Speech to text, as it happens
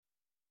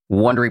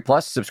Wondery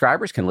Plus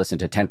subscribers can listen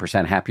to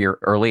 10% Happier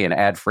early and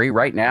ad-free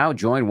right now.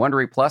 Join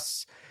Wondery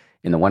Plus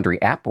in the Wondery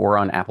app or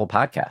on Apple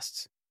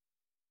Podcasts.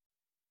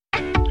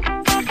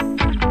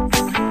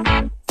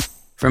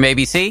 From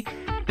ABC,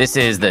 this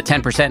is the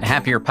 10%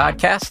 Happier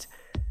podcast.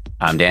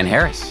 I'm Dan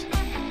Harris.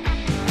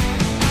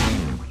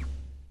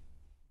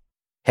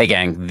 Hey,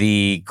 gang.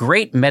 The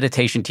great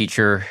meditation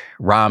teacher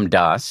Ram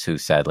Dass, who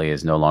sadly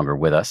is no longer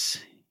with us,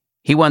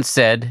 he once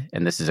said,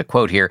 and this is a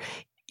quote here,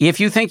 "If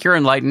you think you're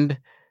enlightened,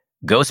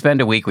 go spend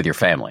a week with your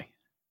family."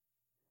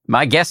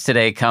 My guest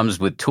today comes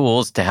with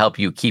tools to help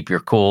you keep your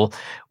cool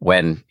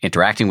when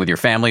interacting with your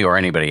family or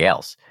anybody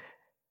else.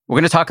 We're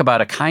going to talk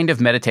about a kind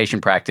of meditation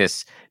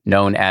practice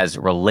known as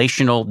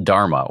relational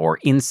dharma or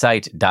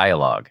insight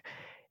dialogue.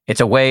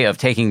 It's a way of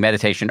taking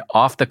meditation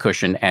off the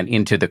cushion and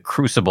into the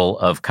crucible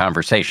of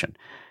conversation.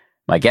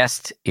 My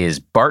guest is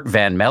Bart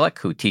Van Melick,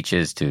 who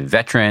teaches to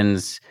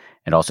veterans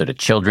and also to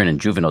children in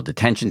juvenile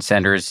detention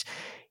centers.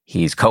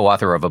 He's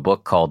co-author of a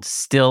book called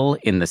Still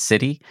in the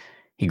City.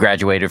 He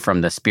graduated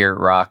from the Spirit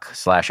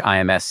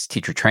Rock/IMS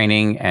teacher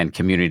training and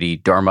community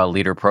Dharma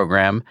leader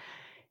program.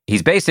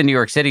 He's based in New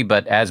York City,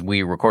 but as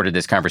we recorded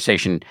this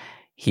conversation,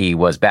 he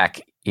was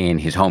back in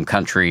his home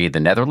country, the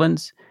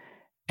Netherlands.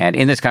 And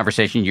in this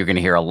conversation, you're going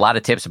to hear a lot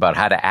of tips about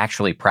how to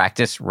actually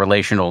practice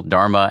relational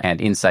dharma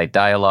and insight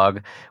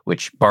dialogue,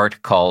 which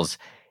Bart calls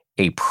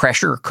a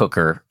pressure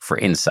cooker for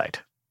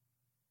insight.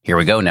 Here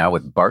we go now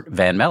with Bart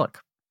Van Melick.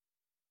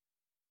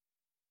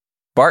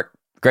 Bart,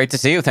 great to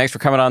see you. Thanks for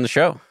coming on the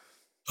show.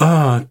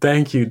 Oh,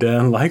 thank you,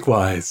 Dan.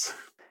 Likewise.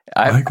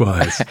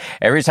 Likewise.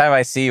 Every time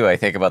I see you, I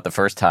think about the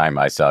first time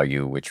I saw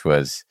you, which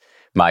was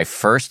my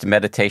first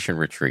meditation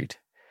retreat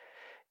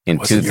in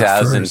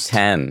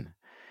 2010.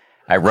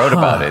 I wrote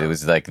about it. It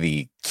was like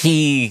the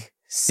key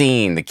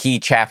scene, the key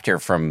chapter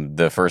from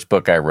the first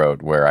book I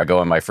wrote, where I go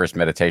on my first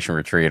meditation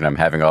retreat and I'm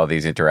having all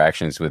these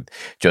interactions with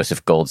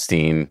Joseph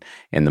Goldstein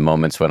in the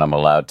moments when I'm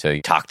allowed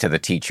to talk to the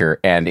teacher.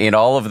 And in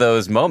all of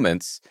those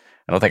moments,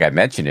 I don't think I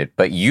mentioned it,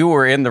 but you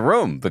were in the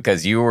room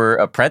because you were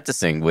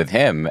apprenticing with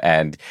him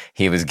and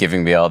he was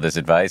giving me all this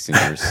advice and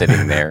you were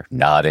sitting there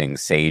nodding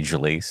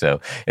sagely. So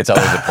it's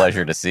always a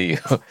pleasure to see you.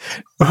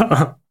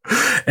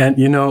 And,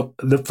 you know,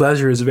 the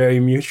pleasure is very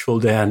mutual,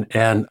 Dan.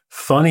 And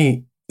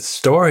funny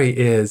story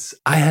is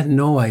I had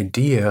no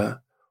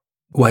idea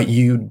what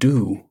you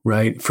do,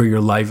 right, for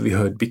your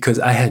livelihood, because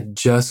I had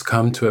just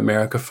come to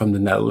America from the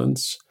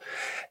Netherlands.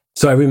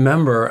 So I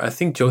remember, I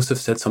think Joseph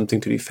said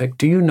something to the effect,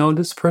 "Do you know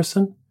this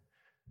person?"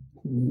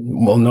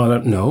 Well,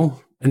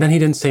 no. And then he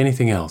didn't say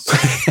anything else.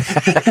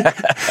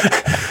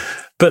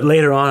 But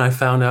later on, I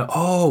found out,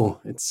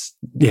 it's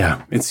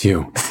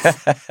you.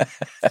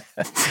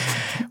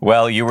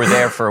 Well, you were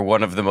there for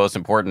one of the most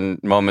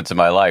important moments of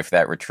my life.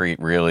 That retreat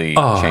really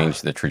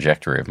changed the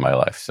trajectory of my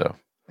life. So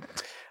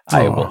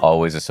I will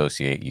always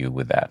associate you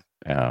with that.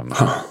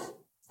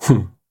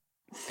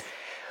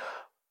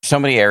 So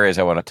many areas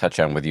I want to touch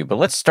on with you, but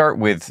let's start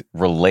with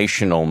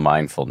relational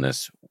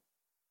mindfulness.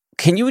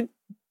 Can you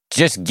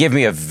just give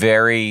me a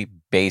very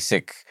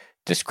basic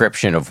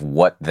description of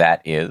what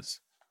that is?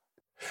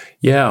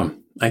 Yeah,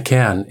 I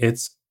can.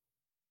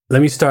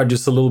 Let me start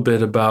just a little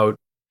bit about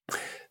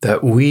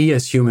that we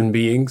as human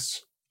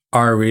beings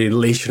are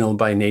relational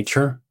by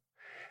nature.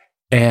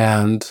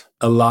 And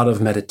a lot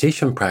of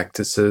meditation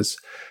practices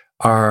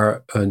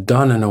are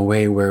done in a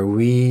way where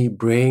we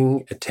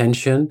bring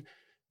attention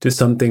to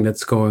something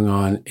that's going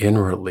on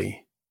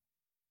inwardly.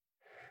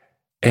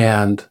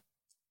 And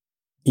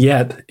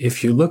yet,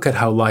 if you look at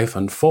how life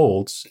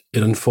unfolds,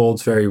 it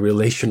unfolds very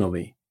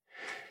relationally.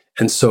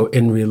 And so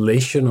in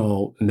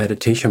relational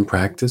meditation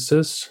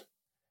practices,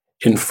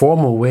 in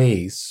formal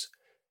ways,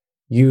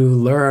 you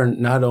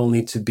learn not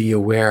only to be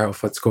aware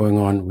of what's going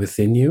on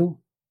within you,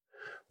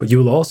 but you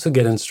will also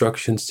get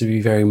instructions to be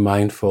very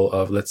mindful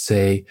of, let's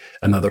say,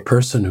 another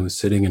person who's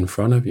sitting in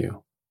front of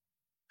you.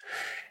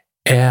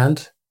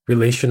 And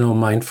relational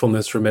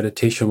mindfulness for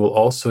meditation will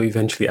also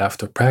eventually,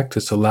 after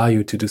practice, allow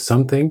you to do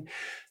something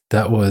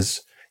that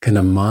was kind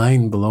of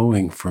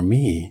mind-blowing for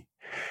me.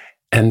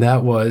 And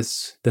that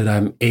was that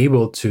I'm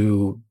able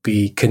to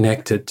be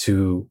connected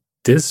to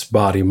this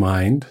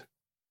body-mind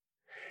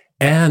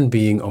and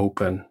being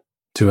open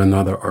to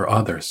another or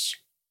others.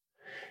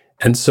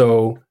 And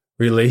so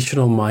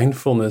relational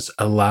mindfulness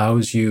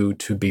allows you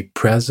to be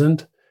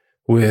present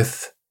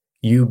with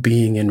you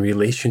being in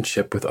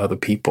relationship with other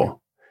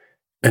people.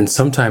 And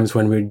sometimes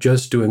when we're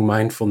just doing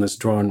mindfulness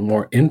drawn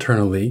more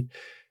internally,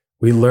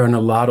 we learn a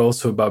lot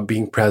also about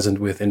being present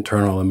with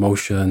internal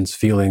emotions,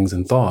 feelings,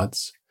 and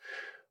thoughts.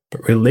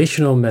 But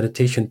relational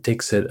meditation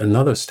takes it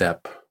another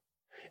step,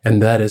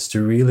 and that is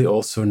to really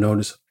also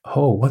notice,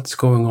 what's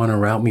going on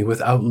around me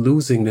without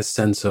losing this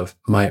sense of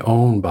my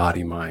own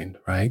body-mind,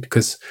 right?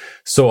 Because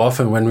so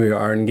often when we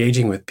are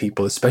engaging with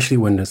people, especially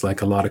when there's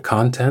like a lot of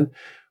content,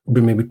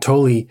 we may be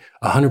totally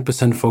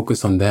 100%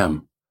 focused on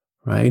them,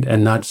 right?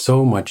 And not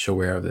so much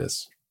aware of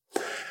this.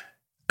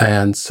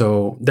 And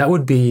so that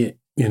would be,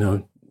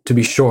 to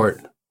be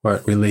short,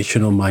 what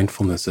relational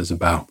mindfulness is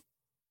about.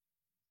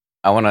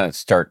 I want to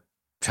start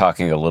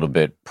talking a little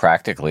bit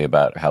practically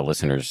about how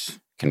listeners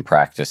can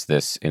practice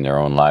this in their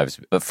own lives.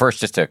 But first,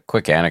 just a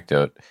quick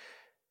anecdote.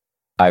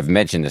 I've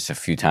mentioned this a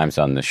few times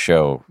on the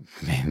show,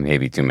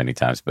 maybe too many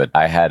times, but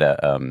I had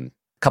a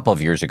couple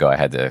of years ago, I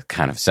had the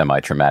kind of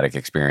semi-traumatic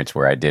experience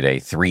where I did a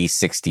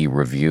 360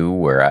 review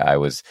where I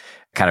was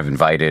kind of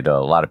invited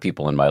a lot of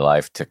people in my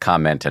life to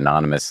comment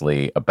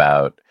anonymously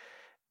about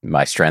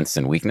my strengths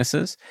and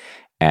weaknesses.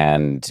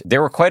 And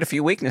there were quite a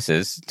few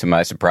weaknesses, to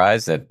my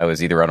surprise, that I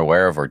was either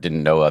unaware of or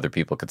didn't know other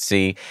people could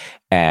see.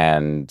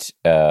 And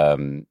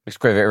it was a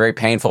very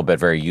painful but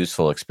very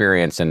useful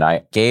experience. And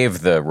I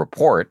gave the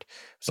report.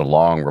 It was a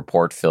long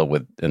report filled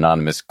with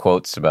anonymous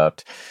quotes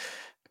about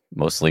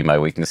mostly my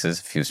weaknesses,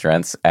 a few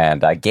strengths.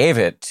 And I gave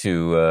it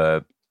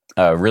to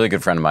a really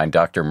good friend of mine,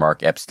 Dr.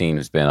 Mark Epstein,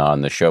 who's been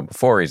on the show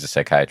before. He's a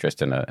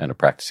psychiatrist and a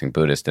practicing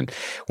Buddhist. And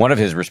one of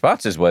his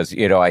responses was,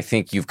 I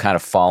think you've kind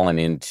of fallen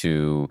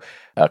into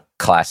a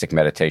classic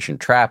meditation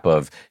trap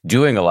of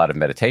doing a lot of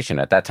meditation.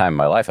 At that time in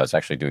my life, I was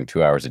actually doing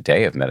 2 hours a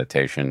day of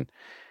meditation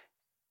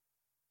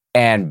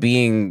and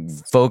being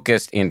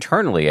focused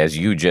internally, as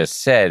you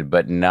just said,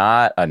 but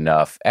not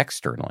enough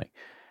externally.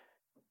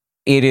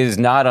 It is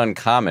not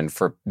uncommon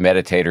for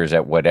meditators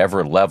at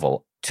whatever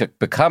level to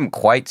become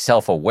quite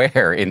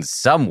self-aware in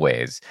some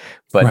ways,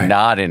 but Right.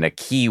 not in a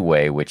key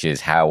way, which is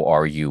how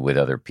are you with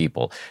other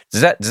people?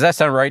 Does that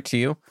sound right to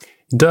you?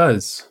 It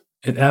does.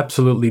 It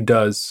absolutely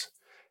does.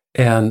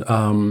 And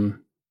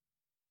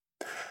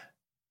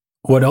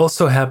what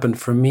also happened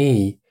for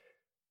me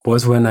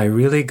was when I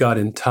really got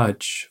in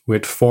touch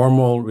with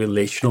formal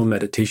relational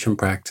meditation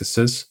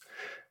practices,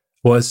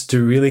 was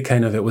to really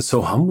it was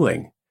so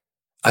humbling.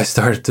 I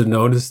started to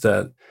notice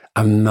that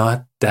I'm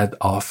not that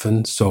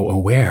often so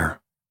aware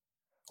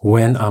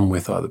when I'm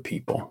with other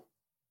people,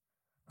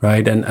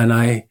 right? And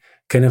I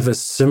kind of a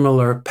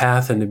similar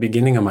path in the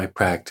beginning of my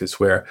practice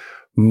where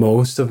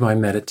most of my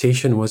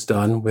meditation was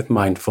done with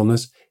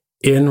mindfulness,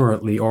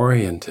 inwardly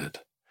oriented.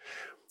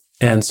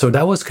 And so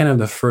that was kind of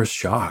the first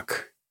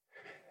shock.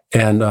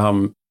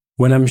 And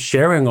when I'm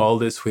sharing all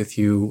this with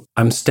you,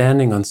 I'm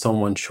standing on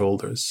someone's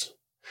shoulders.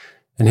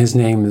 And his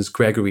name is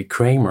Gregory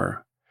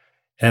Kramer.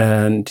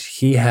 And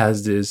he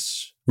has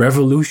this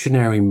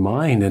revolutionary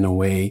mind in a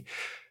way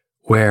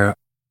where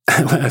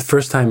the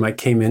first time I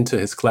came into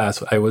his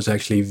class, I was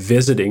actually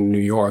visiting New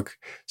York,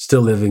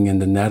 still living in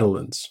the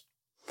Netherlands.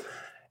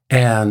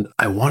 And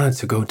I wanted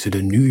to go to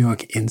the New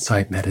York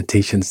Insight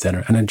Meditation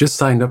Center. And I just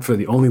signed up for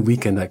the only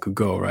weekend I could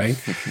go, right?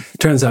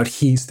 Turns out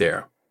he's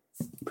there.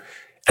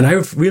 And I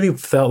really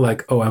felt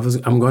like,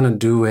 I'm going to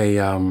do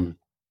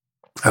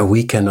a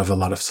weekend of a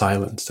lot of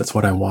silence. That's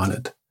what I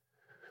wanted.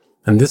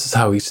 And this is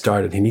how he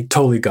started. And he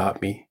totally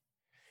got me.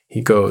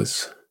 He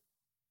goes,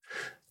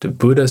 the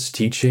Buddha's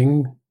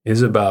teaching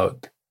is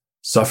about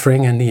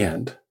suffering in the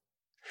end.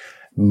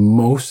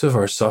 Most of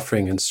our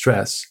suffering and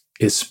stress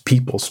is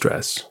people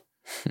stress.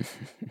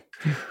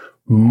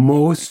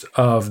 Most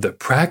of the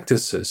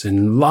practices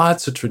in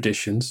lots of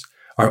traditions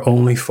are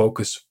only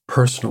focused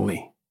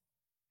personally.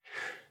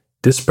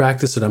 This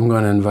practice that I'm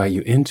going to invite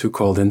you into,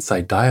 called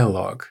Insight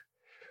Dialogue,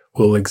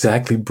 will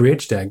exactly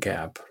bridge that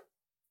gap.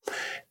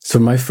 So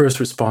my first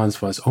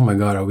response was, oh my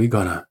God, are we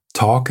going to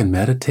talk and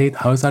meditate?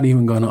 How is that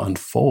even going to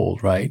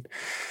unfold, right?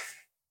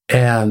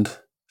 And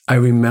I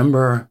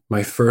remember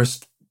my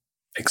first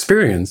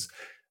experience.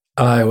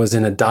 I was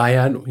in a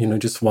dyad,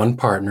 just one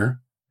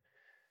partner.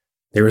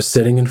 They were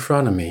sitting in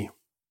front of me.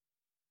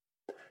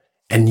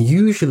 And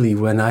usually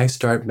when I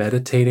start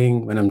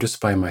meditating, when I'm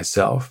just by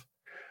myself,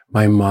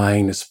 my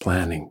mind is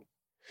planning.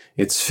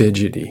 It's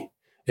fidgety.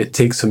 It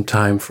takes some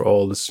time for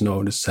all the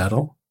snow to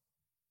settle.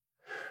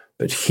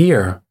 But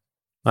here,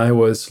 I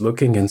was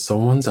looking in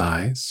someone's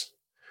eyes,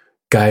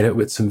 guided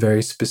with some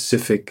very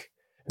specific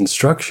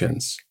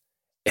instructions,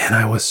 and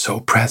I was so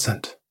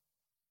present.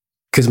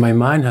 Because my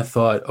mind had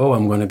thought,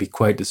 I'm going to be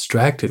quite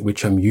distracted,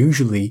 which I'm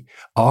usually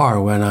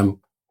are when I'm,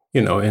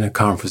 in a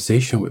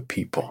conversation with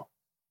people.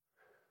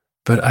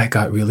 But I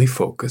got really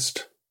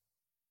focused.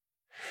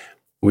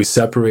 We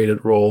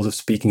separated roles of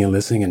speaking and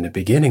listening in the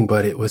beginning,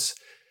 but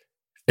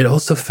it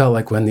also felt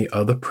like when the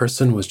other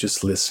person was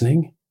just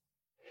listening,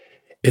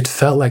 it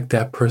felt like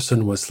that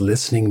person was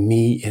listening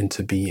me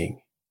into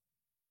being.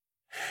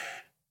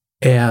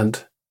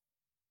 And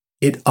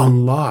it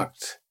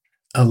unlocked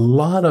a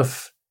lot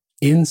of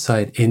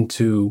insight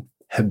into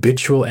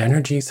habitual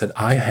energies that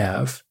I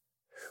have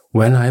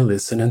when I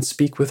listen and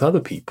speak with other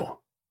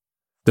people.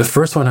 The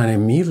first one I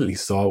immediately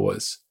saw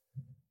was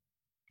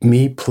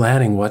me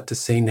planning what to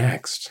say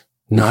next,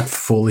 not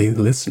fully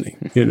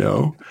listening,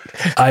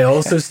 I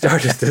also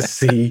started to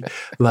see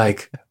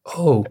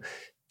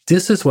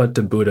this is what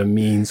the Buddha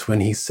means when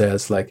he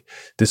says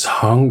this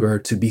hunger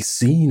to be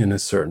seen in a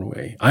certain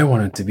way. I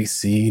wanted to be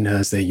seen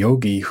as the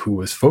yogi who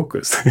was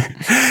focused.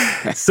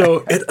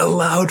 So it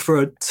allowed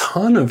for a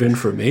ton of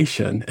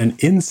information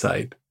and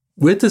insight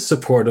with the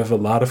support of a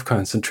lot of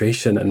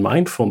concentration and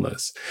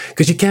mindfulness,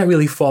 because you can't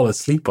really fall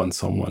asleep on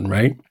someone,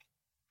 right?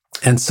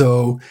 And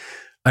so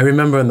I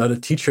remember another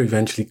teacher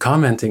eventually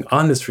commenting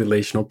on this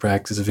relational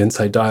practice of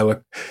insight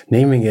dialogue,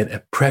 naming it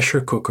a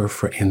pressure cooker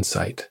for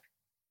insight.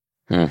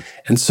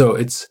 And so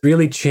it's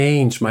really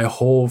changed my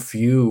whole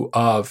view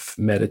of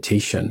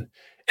meditation.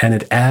 And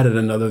it added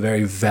another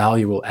very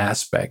valuable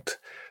aspect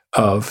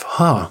of,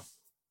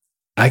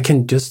 I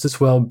can just as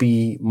well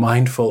be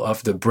mindful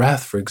of the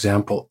breath, for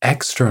example,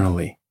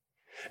 externally.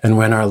 And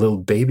when our little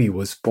baby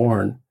was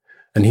born,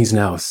 and he's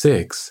now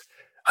 6,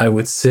 I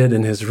would sit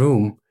in his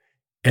room,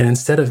 and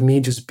instead of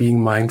me just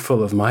being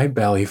mindful of my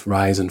belly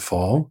rise and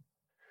fall,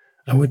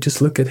 I would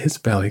just look at his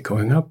belly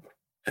going up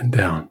and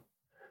down,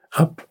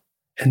 up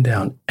and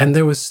down. And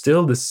there was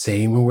still the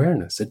same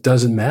awareness. It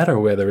doesn't matter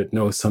whether it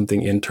knows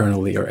something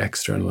internally or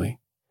externally.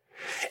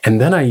 And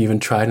then I even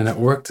tried, and it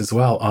worked as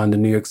well on the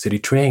New York City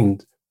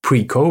train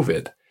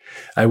pre-COVID.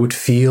 I would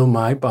feel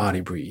my body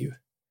breathe.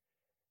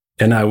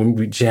 And I would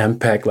be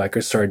jam-packed like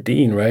a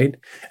sardine, right?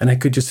 And I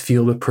could just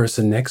feel the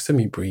person next to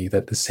me breathe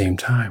at the same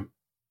time.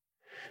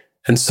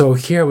 And so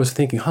here I was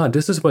thinking,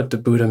 this is what the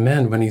Buddha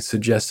meant when he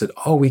suggested,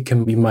 we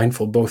can be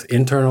mindful, both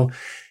internal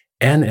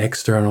and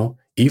external,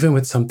 even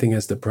with something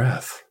as the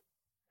breath.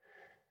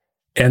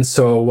 And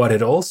so what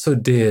it also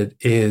did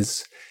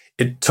is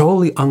it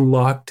totally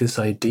unlocked this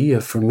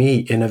idea for me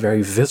in a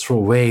very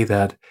visceral way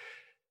that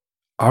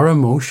our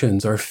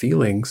emotions, our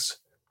feelings,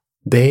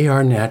 they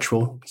are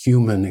natural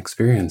human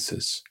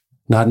experiences,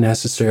 not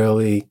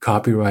necessarily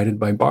copyrighted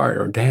by Bart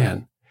or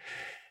Dan.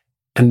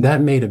 And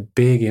that made a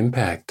big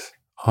impact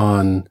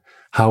on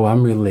how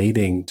I'm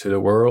relating to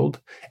the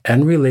world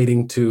and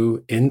relating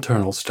to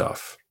internal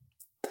stuff.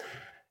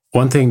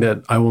 One thing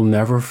that I will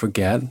never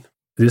forget,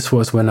 this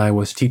was when I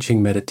was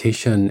teaching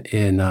meditation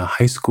in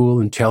high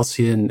school in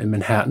Chelsea in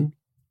Manhattan.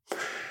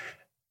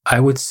 I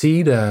would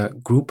see the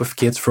group of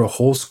kids for a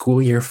whole school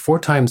year 4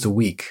 times a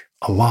week,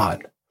 a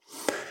lot.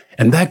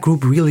 And that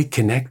group really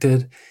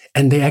connected,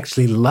 and they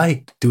actually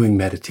liked doing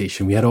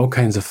meditation. We had all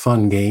kinds of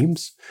fun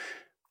games.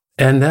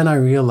 And then I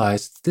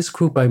realized this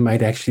group, I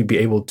might actually be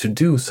able to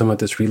do some of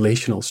this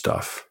relational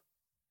stuff.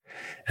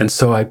 And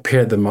so I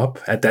paired them up.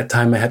 At that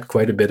time, I had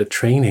quite a bit of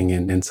training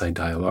in insight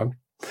dialogue.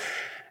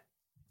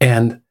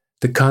 And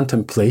the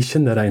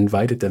contemplation that I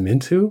invited them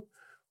into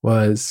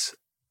was,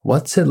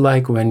 what's it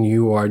like when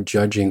you are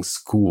judging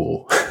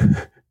school?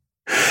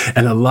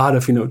 And a lot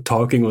of,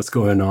 talking was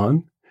going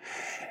on.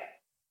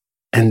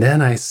 And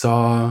then I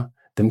saw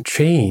them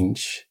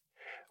change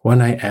when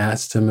I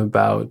asked them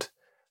about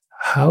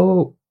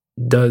how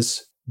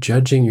does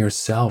judging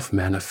yourself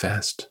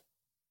manifest?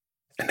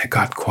 And it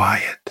got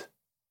quiet.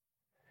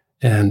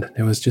 And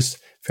there was just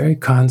very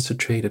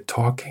concentrated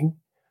talking,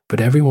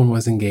 but everyone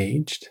was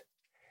engaged.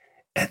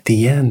 At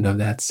the end of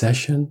that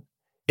session,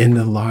 in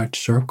the large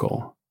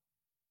circle,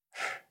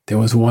 there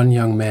was one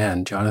young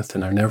man,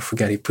 Jonathan, I'll never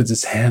forget, he puts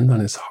his hand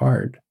on his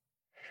heart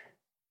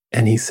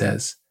and he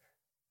says,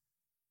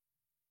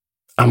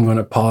 I'm going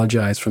to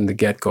apologize from the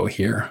get-go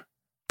here,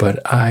 but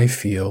I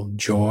feel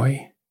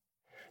joy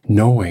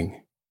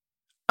knowing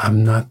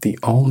I'm not the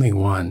only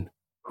one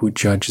who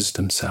judges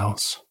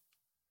themselves.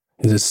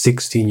 He's a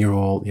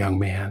 16-year-old young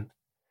man.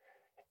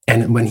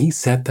 And when he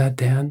said that,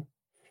 Dan,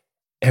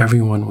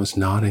 everyone was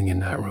nodding in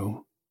that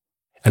room.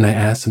 And I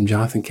asked him,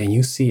 Jonathan, can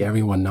you see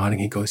everyone nodding?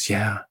 He goes,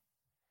 yeah.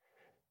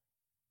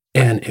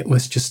 And it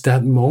was just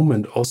that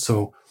moment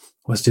also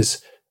was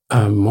this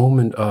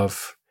moment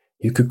of,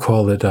 you could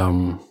call it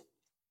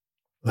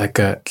like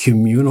a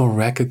communal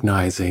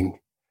recognizing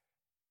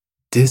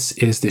this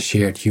is the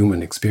shared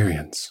human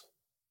experience.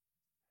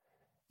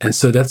 And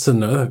so that's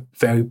another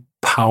very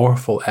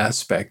powerful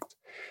aspect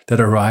that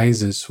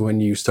arises when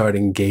you start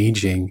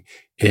engaging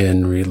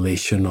in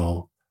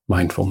relational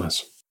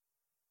mindfulness.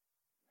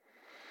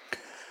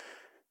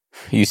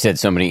 You said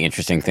so many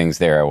interesting things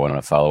there I want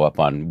to follow up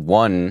on.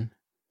 One,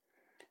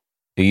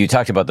 you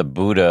talked about the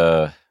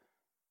Buddha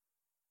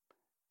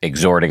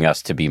exhorting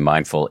us to be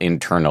mindful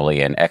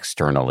internally and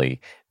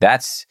externally.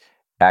 That's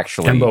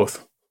actually... And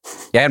both.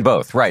 Yeah, and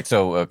both, right.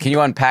 So can you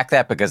unpack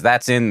that? Because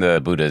that's in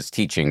the Buddha's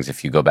teachings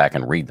if you go back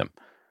and read them.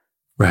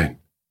 Right.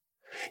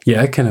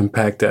 Yeah, I can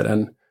unpack that.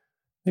 And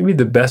maybe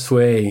the best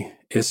way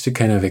is to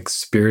kind of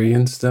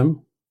experience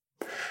them.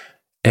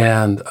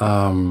 And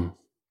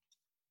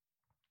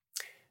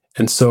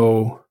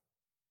so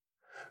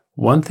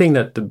one thing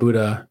that the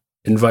Buddha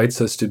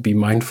invites us to be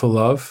mindful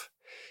of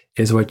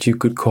is what you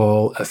could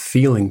call a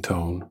feeling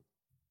tone.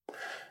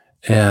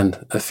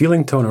 And a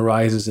feeling tone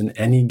arises in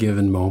any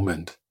given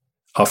moment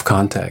of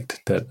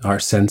contact that our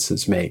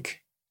senses make.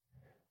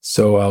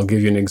 So I'll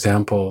give you an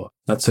example.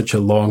 Not such a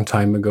long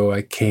time ago,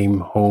 I came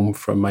home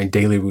from my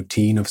daily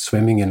routine of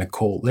swimming in a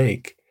cold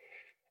lake,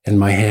 and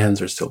my hands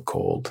are still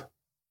cold,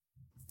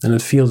 and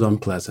it feels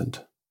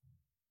unpleasant.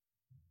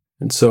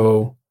 And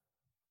so,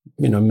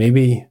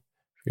 maybe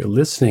if you're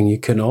listening, you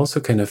can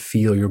also kind of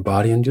feel your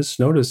body and just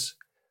notice,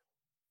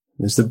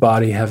 is the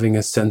body having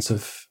a sense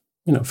of,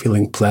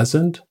 feeling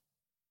pleasant?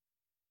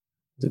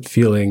 Is it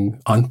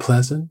feeling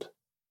unpleasant?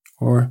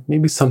 Or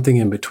maybe something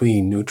in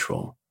between,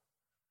 neutral.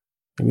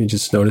 Maybe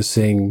just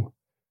noticing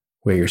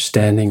where you're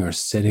standing or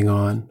sitting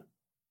on.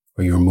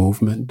 or your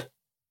movement.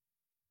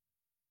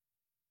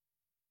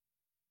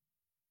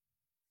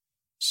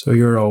 So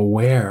you're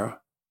aware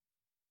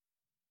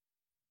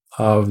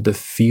of the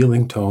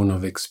feeling tone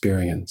of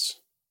experience.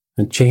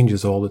 It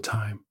changes all the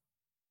time.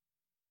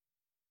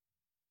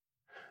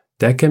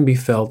 That can be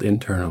felt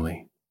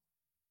internally.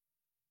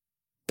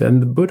 Then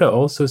the Buddha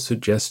also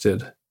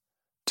suggested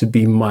to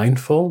be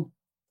mindful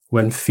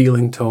when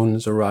feeling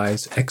tones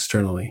arise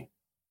externally.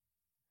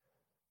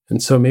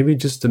 And so maybe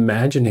just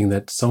imagining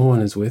that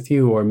someone is with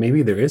you, or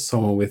maybe there is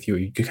someone with you,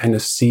 you can kind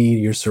of see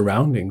your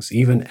surroundings,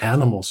 even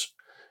animals.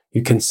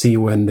 You can see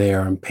when they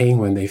are in pain,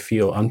 when they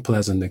feel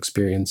unpleasant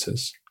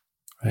experiences,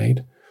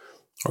 right?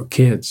 Or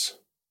kids.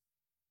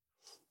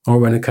 Or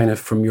when it kind of,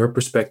 from your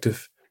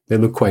perspective, they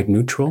look quite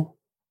neutral.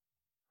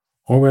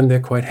 Or when they're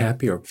quite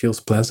happy or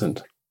feels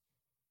pleasant.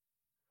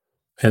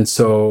 And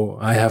so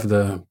I have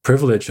the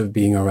privilege of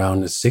being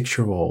around a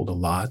 6-year-old a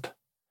lot.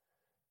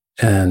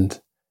 And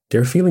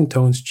their feeling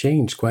tones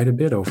change quite a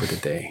bit over the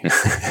day.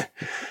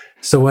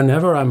 So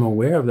whenever I'm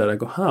aware of that, I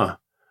go,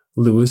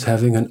 Lou is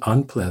having an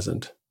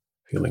unpleasant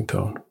feeling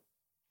tone.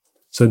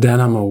 So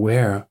then I'm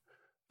aware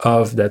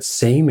of that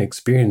same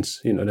experience,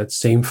 that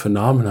same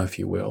phenomena, if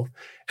you will,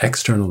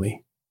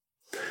 externally.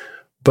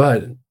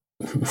 But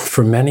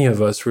for many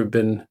of us, we've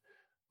been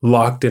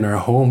locked in our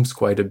homes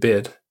quite a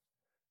bit,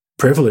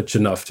 privileged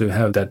enough to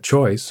have that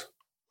choice.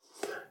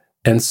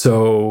 And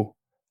so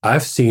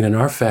I've seen in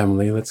our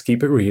family, let's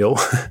keep it real,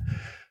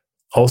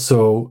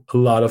 also a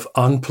lot of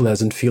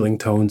unpleasant feeling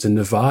tones in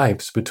the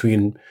vibes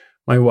between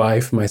my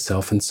wife,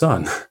 myself, and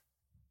son.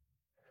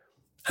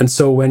 And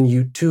so when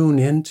you tune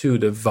into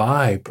the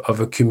vibe of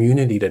a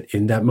community that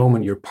in that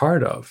moment you're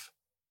part of,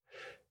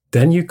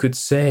 then you could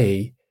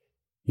say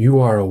you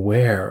are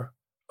aware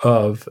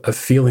of a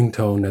feeling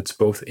tone that's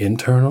both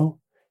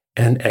internal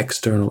and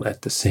external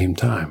at the same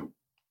time.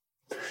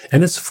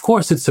 And of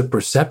course, it's a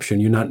perception.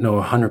 You not know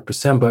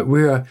 100%, but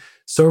we're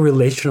so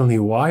relationally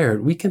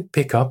wired, we can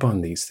pick up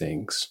on these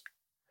things.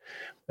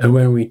 And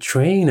when we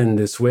train in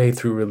this way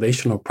through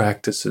relational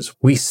practices,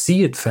 we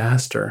see it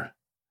faster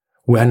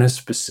when a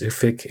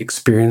specific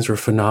experience or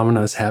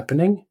phenomena is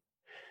happening,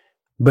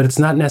 but it's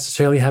not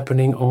necessarily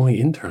happening only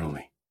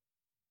internally.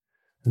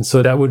 And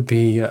so that would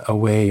be a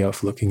way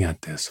of looking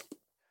at this.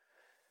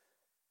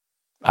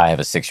 I have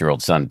a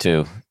 6-year-old son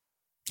too.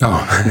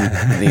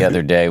 Oh. The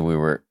other day we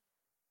were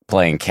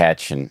playing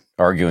catch and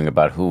arguing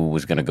about who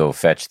was going to go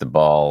fetch the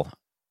ball.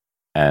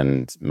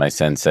 And my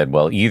son said,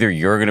 well, either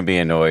you're going to be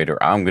annoyed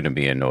or I'm going to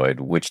be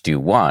annoyed. Which do you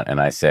want? And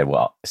I said,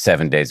 well,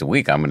 7 days a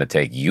week, I'm going to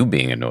take you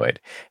being annoyed.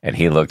 And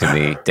he looked at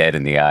me dead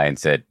in the eye and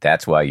said,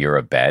 that's why you're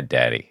a bad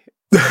daddy.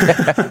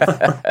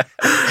 That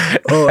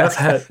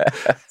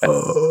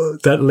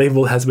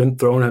label has been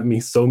thrown at me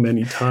so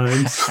many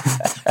times.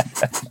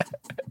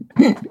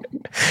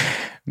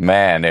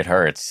 Man, it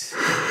hurts.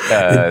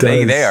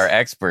 They are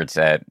experts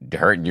at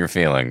hurting your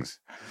feelings.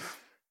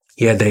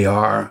 Yeah, they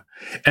are.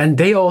 And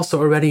they also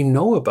already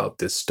know about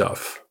this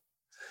stuff.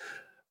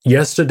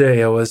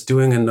 Yesterday, I was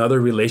doing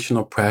another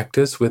relational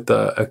practice with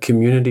a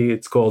community.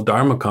 It's called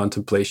Dharma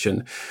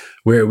Contemplation,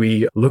 where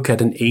we look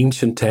at an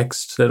ancient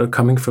text that are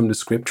coming from the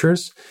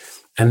scriptures,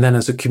 and then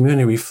as a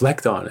community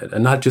reflect on it,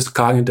 and not just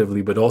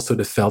cognitively, but also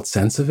the felt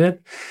sense of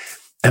it.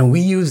 And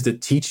we use the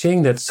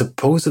teaching that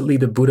supposedly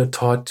the Buddha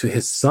taught to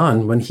his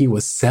son when he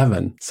was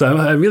 7. So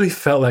I really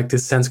felt like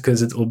this sense,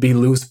 because it will be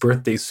Lou's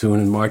birthday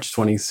soon in March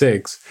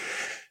 26.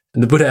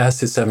 And the Buddha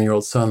asked his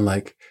 7-year-old son,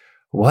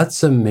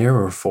 what's a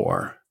mirror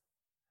for?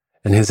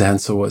 And his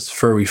answer was,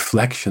 for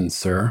reflection,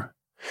 sir.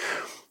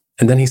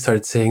 And then he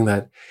started saying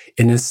that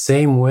in the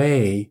same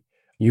way,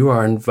 you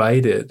are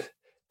invited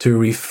to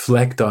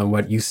reflect on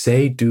what you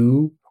say,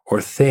 do,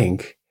 or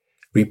think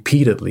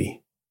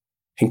repeatedly.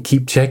 And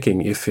keep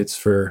checking if it's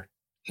for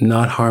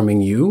not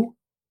harming you,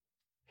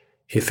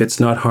 if it's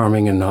not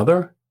harming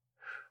another,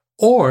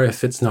 or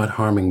if it's not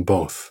harming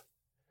both.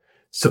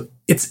 So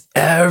it's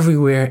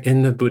everywhere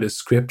in the Buddhist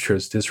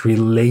scriptures, this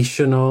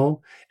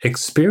relational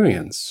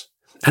experience.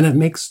 And it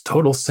makes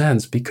total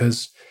sense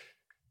because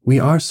we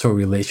are so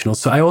relational.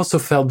 So I also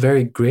felt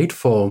very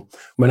grateful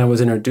when I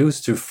was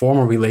introduced to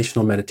formal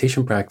relational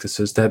meditation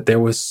practices that there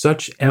was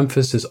such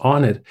emphasis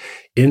on it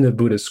in the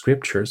Buddhist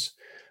scriptures,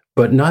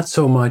 but not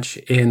so much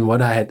in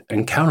what I had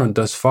encountered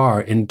thus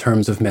far in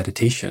terms of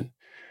meditation.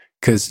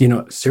 Because,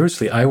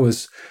 seriously,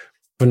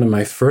 one of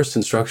my first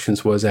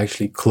instructions was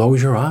actually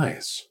close your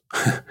eyes,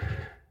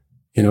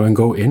 and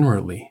go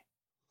inwardly.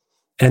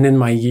 And in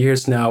my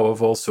years now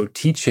of also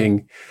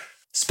teaching,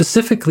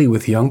 specifically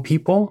with young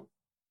people,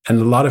 and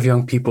a lot of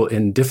young people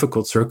in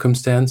difficult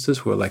circumstances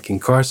who are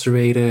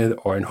incarcerated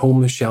or in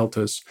homeless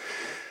shelters,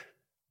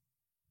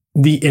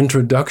 the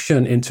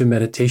introduction into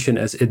meditation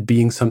as it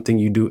being something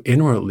you do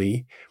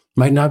inwardly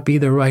might not be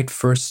the right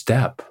first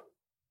step.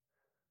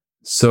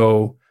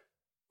 So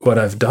what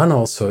I've done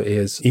also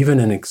is, even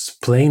in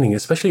explaining,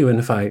 especially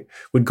if I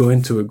would go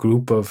into a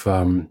group of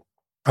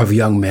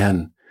young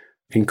men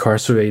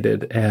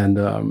incarcerated,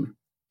 and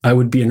I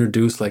would be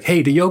introduced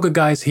hey, the yoga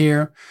guy's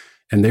here.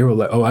 And they were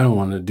like, oh, I don't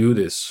want to do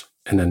this.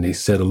 And then they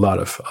said a lot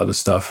of other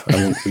stuff I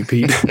won't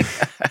repeat.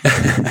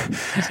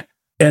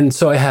 And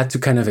so I had to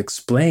kind of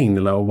explain,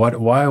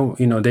 why,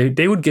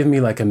 they would give me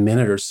like a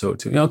minute or so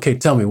to, okay,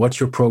 tell me, what's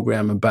your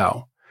program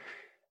about?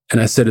 And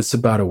I said, it's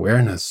about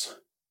awareness.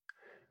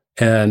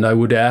 And I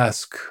would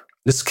ask,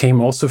 this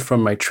came also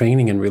from my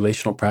training in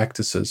relational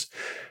practices.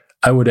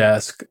 I would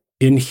ask,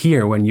 in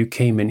here, when you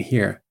came in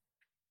here,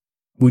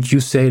 would you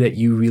say that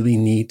you really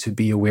need to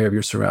be aware of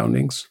your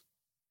surroundings?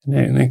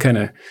 And they kind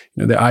of,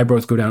 their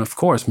eyebrows go down. Of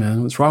course,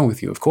 man. What's wrong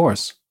with you? Of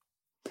course.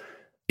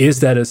 Is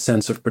that a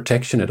sense of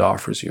protection it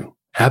offers you?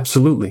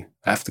 Absolutely.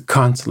 I have to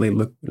constantly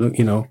look,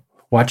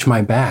 watch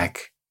my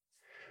back.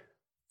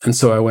 And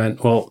so I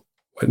went, well,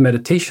 what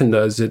meditation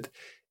does, it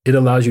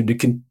allows you to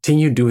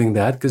continue doing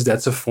that because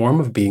that's a form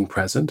of being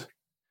present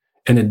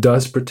and it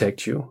does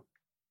protect you.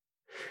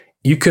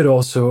 You could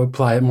also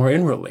apply it more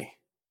inwardly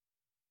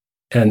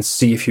and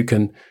see if you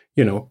can,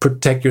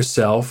 protect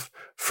yourself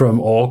from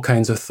all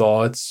kinds of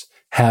thoughts,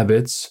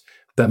 habits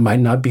that might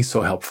not be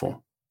so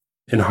helpful.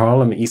 In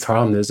Harlem, East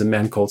Harlem, there's a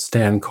man called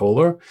Stan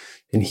Kohler,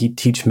 and he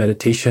teaches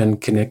meditation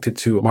connected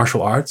to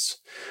martial arts.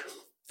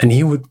 And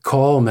he would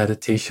call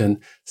meditation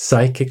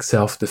psychic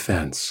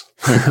self-defense,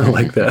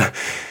 like that,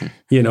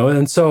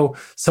 And so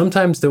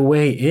sometimes the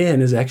way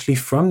in is actually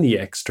from the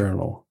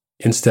external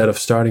instead of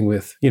starting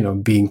with,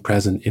 being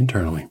present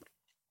internally.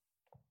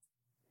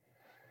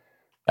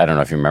 I don't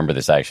know if you remember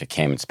this. I actually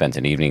came and spent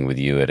an evening with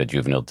you at a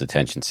juvenile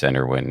detention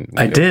center when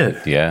I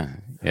did. Yeah.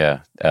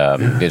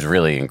 It's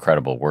really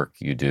incredible work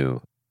you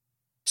do.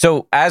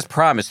 So as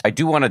promised, I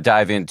do want to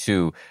dive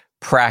into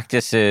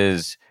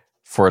practices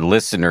for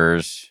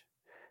listeners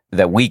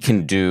that we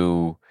can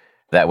do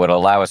that would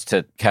allow us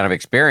to kind of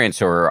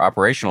experience or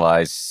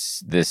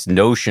operationalize this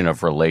notion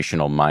of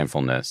relational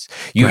mindfulness.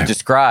 You've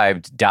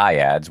described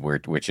dyads,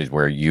 which is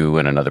where you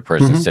and another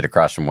person sit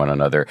across from one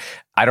another.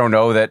 I don't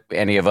know that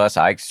any of us,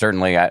 I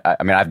mean,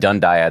 I've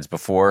done dyads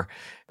before.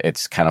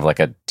 It's kind of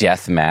like a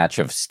death match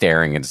of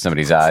staring into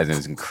somebody's eyes, and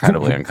it's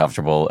incredibly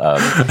uncomfortable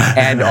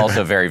and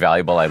also very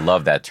valuable. I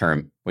love that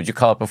term. Would you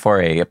call it before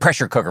a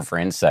pressure cooker for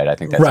insight? I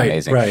think that's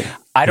amazing. Right.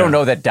 I don't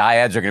know that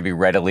dyads are going to be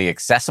readily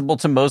accessible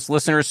to most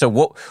listeners.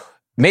 So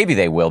maybe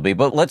they will be,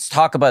 but let's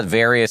talk about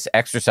various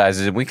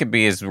exercises, and we could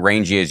be as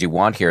rangy as you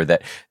want here,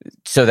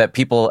 so that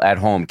people at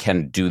home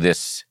can do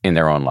this in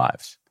their own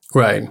lives.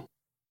 Right.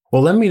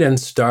 Well, let me then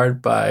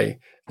start by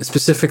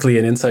specifically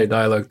in Insight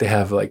Dialogue, they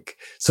have like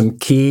some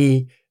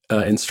key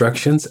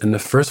instructions, and the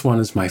first one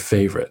is my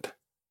favorite.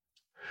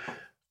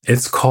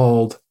 It's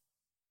called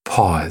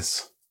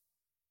pause.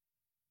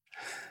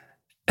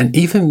 And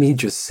even me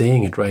just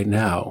saying it right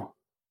now,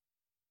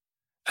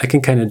 I can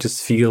kind of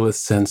just feel a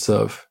sense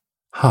of,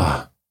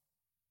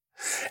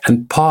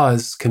 And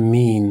pause can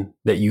mean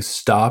that you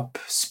stop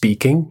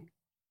speaking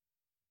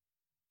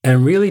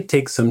and really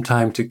take some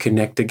time to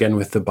connect again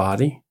with the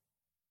body.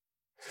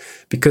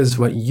 Because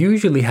what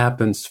usually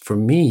happens for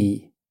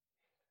me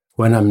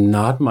when I'm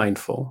not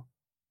mindful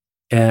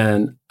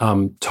and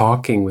I'm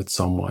talking with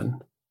someone,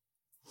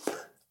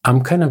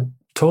 I'm kind of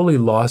totally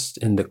lost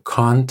in the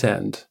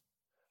content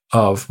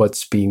of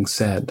what's being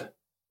said.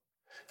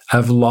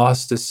 I've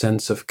lost a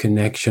sense of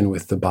connection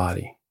with the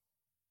body.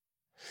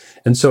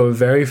 And so a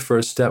very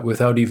first step,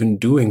 without even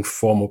doing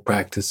formal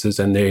practices,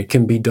 and they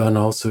can be done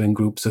also in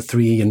groups of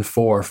 3 and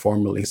 4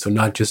 formally, so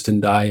not just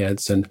in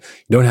dyads, and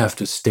you don't have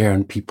to stare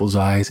in people's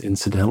eyes,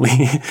 incidentally.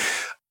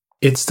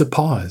 It's the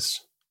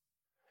pause.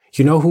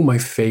 You know who my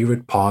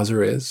favorite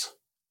pauser is?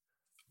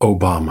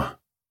 Obama.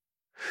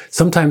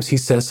 Sometimes he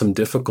says some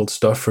difficult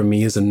stuff for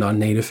me as a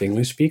non-native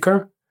English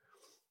speaker,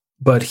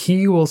 but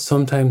he will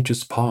sometimes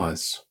just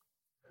pause.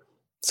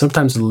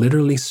 Sometimes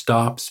literally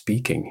stop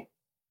speaking.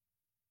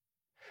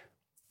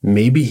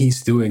 Maybe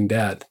he's doing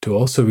that to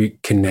also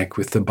reconnect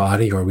with the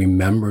body or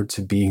remember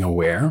to being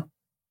aware.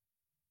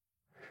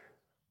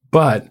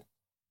 But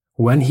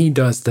when he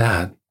does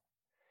that,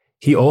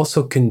 he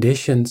also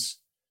conditions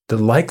the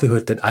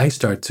likelihood that I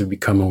start to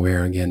become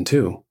aware again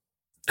too.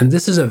 And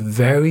this is a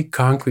very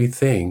concrete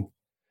thing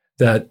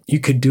that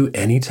you could do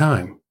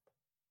anytime.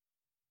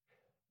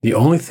 The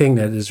only thing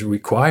that is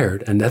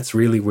required, and that's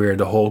really where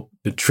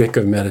the trick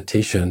of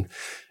meditation,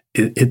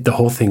 the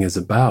whole thing is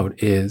about,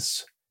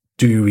 is,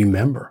 do you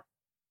remember?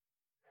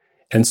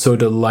 And so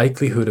the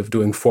likelihood of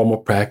doing formal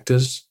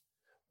practice,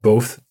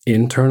 both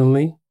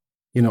internally,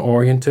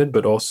 oriented,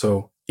 but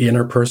also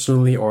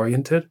interpersonally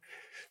oriented,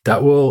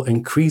 that will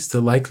increase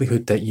the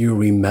likelihood that you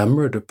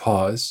remember to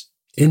pause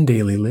in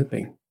daily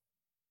living.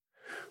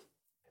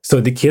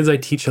 So the kids I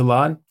teach a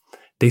lot,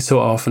 they so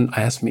often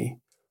ask me,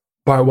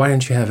 Bart, why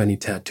don't you have any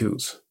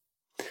tattoos?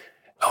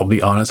 I'll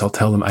be honest, I'll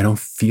tell them I don't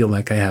feel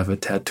like I have a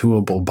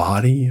tattooable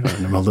body,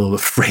 and I'm a little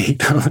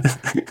afraid of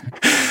it.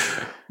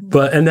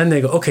 And then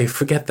they go, okay,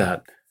 forget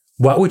that.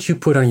 What would you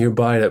put on your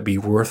body that would be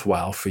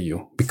worthwhile for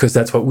you? Because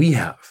that's what we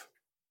have,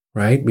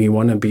 right? We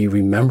want to be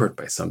remembered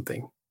by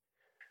something.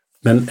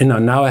 And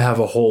now I have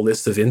a whole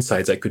list of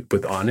insights I could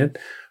put on it,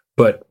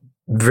 but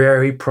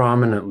very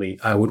prominently,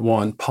 I would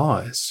want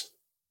pause,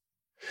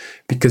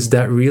 because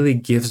that really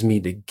gives me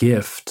the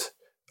gift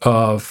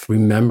of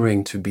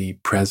remembering to be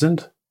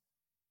present.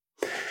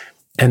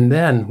 And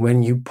then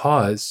when you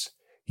pause,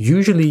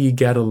 usually you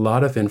get a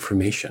lot of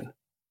information.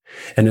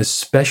 And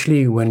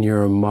especially when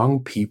you're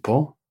among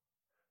people,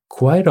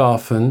 quite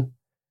often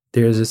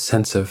there's a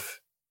sense of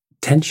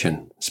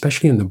tension,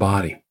 especially in the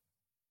body.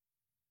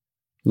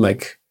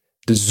 Like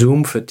the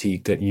Zoom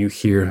fatigue that you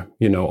hear,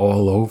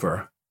 all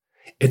over.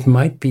 It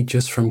might be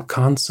just from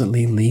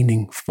constantly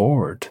leaning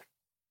forward,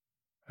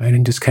 right?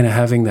 And just kind of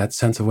having that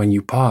sense of when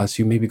you pause,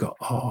 you maybe go,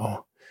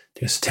 oh,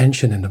 there's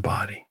tension in the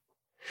body.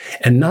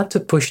 And not to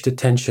push the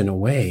tension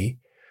away,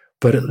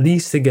 but at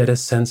least to get a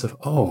sense of,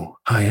 oh,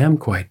 I am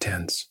quite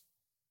tense,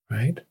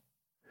 right?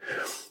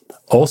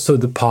 Also,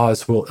 the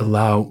pause will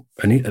allow,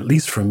 at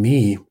least for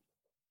me,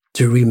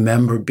 to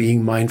remember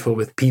being mindful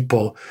with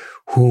people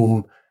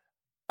whom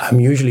I'm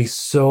usually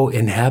so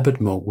in habit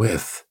mode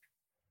with.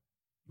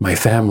 My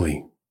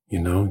family,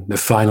 the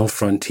final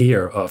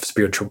frontier of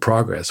spiritual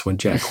progress, when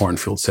Jack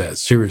Kornfield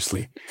says,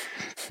 seriously.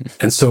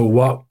 And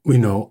so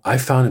I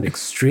found it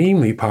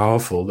extremely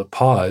powerful to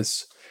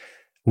pause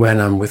when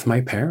I'm with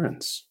my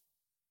parents,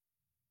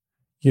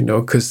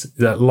 because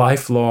that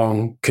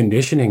lifelong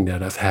conditioning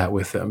that I've had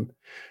with them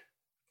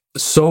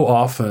so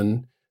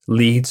often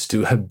leads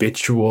to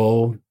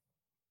habitual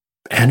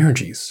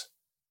energies.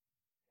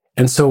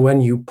 And so when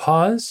you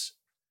pause,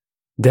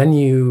 then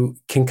you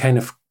can kind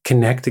of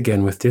connect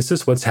again with this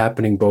is what's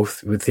happening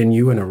both within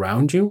you and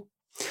around you.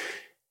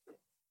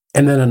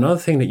 And then another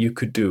thing that you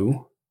could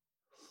do,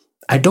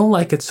 I don't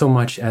like it so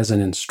much as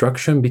an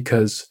instruction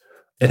because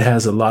it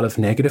has a lot of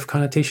negative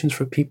connotations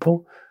for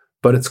people,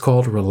 but it's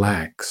called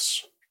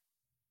relax.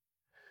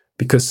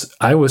 Because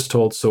I was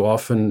told so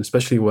often,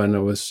 especially when I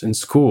was in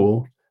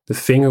school, the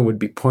finger would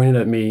be pointed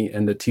at me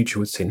and the teacher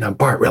would say, now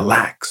Bart,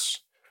 relax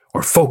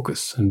or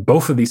focus. And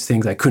both of these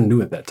things I couldn't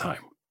do at that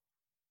time.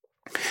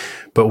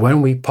 But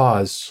when we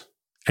pause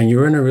and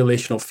you're in a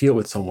relational field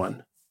with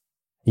someone,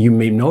 you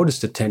may notice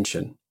the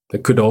tension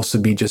that could also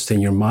be just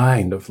in your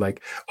mind of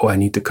like, oh, I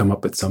need to come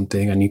up with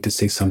something. I need to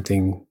say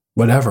something,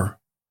 whatever.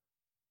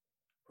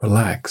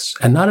 Relax.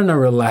 And not in a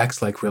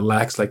relax like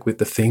with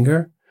the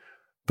finger,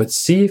 but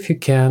see if you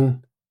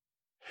can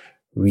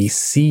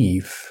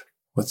receive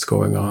what's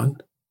going on.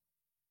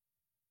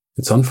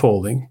 It's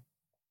unfolding.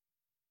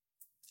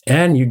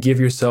 And you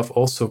give yourself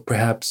also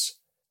perhaps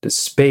the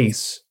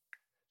space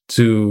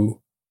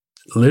to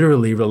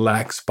literally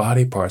relax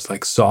body parts,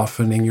 like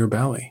softening your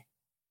belly,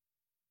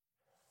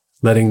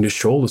 letting the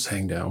shoulders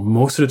hang down.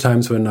 Most of the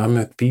times when I'm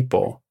with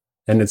people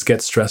and it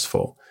gets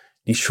stressful,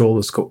 these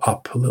shoulders go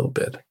up a little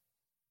bit.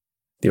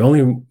 The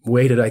only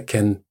way that I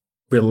can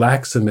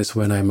relax them is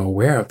when I'm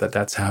aware of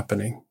that's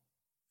happening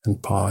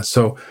and pause.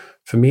 So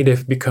for me,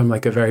 they've become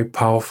like a very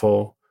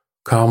powerful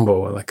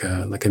combo, like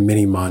a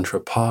mini mantra.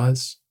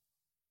 Pause,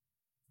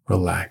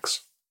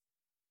 relax.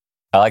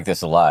 I like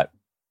this a lot.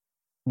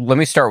 Let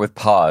me start with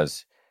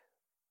pause.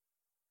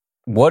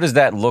 What does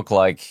that look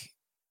like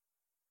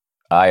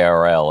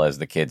IRL, as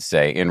the kids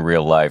say, in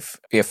real life?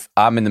 If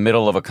I'm in the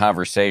middle of a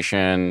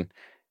conversation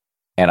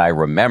and I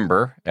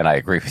remember, and I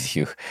agree with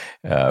you,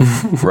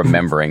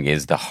 remembering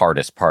is the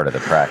hardest part of the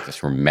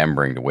practice,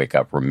 remembering to wake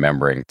up,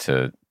 remembering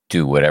to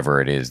do whatever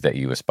it is that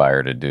you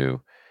aspire to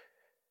do.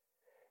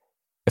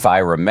 If I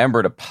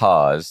remember to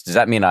pause, does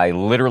that mean I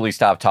literally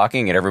stop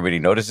talking and everybody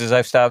notices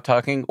I've stopped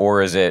talking?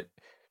 Or is it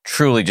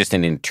truly just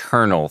an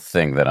internal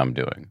thing that I'm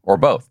doing? Or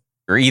both?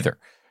 Or either?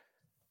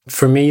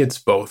 For me, it's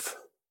both.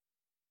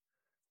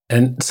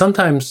 And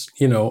sometimes,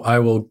 I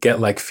will get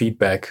like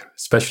feedback,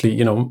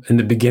 especially, in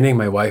the beginning,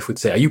 my wife would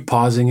say, are you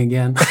pausing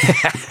again?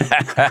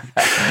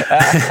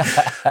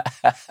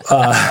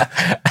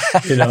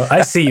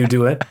 I see you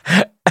do it.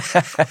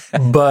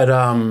 But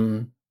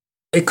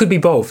it could be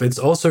both. It's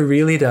also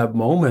really that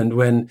moment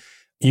when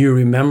you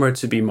remember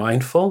to be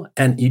mindful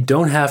and you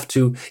don't have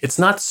to, it's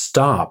not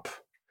stop.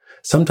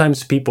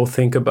 Sometimes people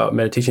think about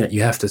meditation that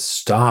you have to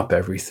stop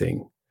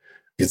everything.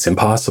 It's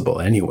impossible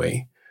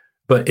anyway.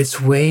 But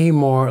it's way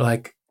more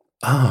like,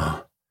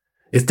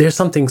 there's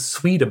something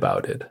sweet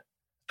about it,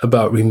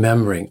 about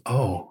remembering,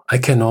 I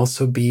can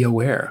also be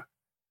aware.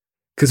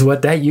 Because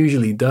what that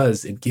usually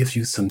does, it gives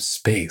you some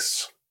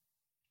space.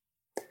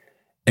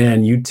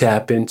 And you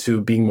tap into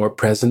being more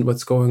present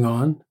what's going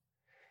on.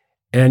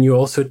 And you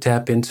also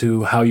tap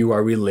into how you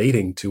are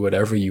relating to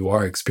whatever you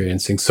are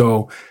experiencing.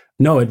 So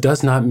no, it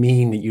does not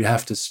mean that you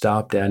have to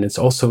stop, Dan. It's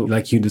also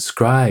like you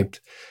described,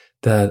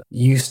 that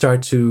you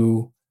start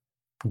to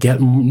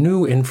get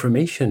new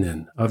information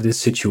in of this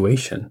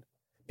situation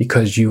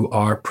because you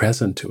are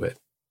present to it.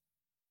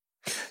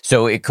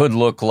 So it could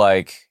look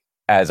like,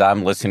 as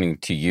I'm listening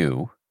to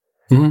you,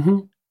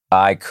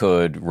 I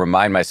could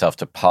remind myself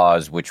to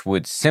pause, which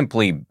would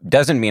simply,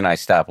 doesn't mean I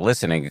stop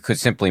listening. It could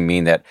simply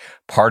mean that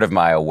part of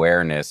my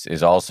awareness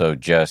is also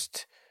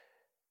just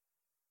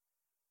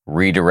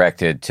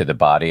redirected to the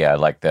body.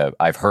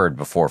 I've heard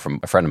before from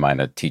a friend of mine,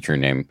 a teacher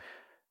named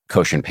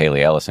Koshin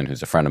Paley Ellison,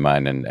 who's a friend of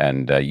mine,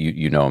 and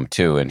you know him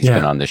too, and he's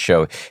been on this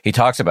show. He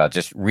talks about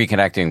just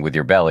reconnecting with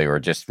your belly, or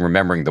just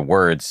remembering the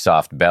words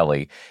soft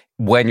belly,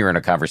 when you're in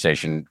a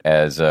conversation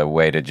as a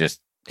way to just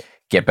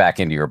get back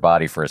into your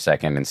body for a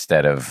second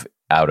instead of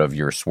out of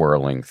your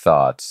swirling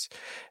thoughts.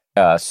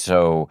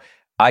 So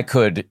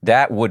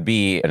that would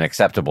be an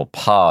acceptable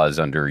pause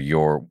under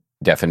your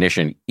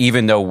definition,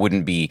 even though it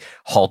wouldn't be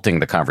halting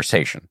the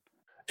conversation.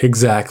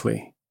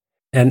 Exactly.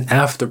 And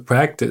after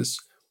practice,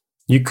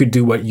 you could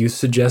do what you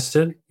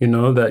suggested,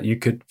 that you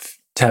could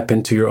tap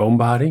into your own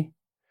body.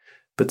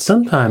 But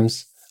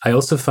sometimes I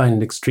also find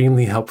it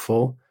extremely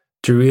helpful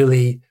to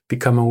really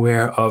become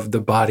aware of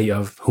the body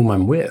of whom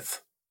I'm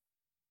with.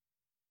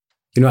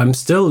 I'm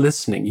still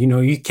listening.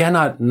 You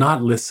cannot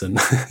not listen.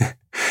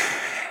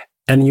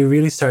 And you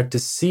really start to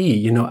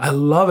see, I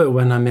love it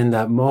when I'm in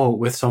that mode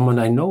with someone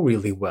I know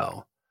really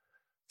well.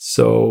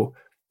 So,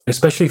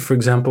 especially, for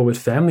example, with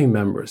family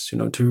members,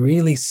 to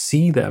really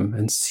see them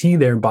and see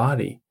their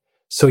body.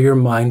 So you're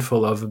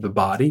mindful of the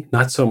body,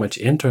 not so much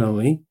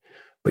internally,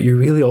 but you're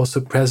really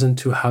also present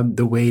to how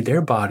the way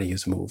their body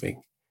is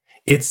moving.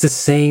 It's the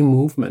same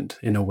movement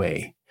in a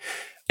way.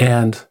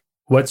 And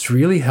what's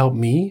really helped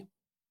me,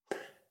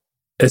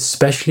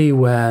 especially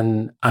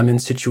when I'm in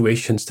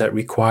situations that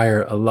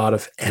require a lot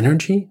of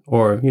energy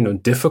or,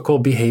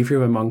 difficult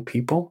behavior among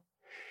people,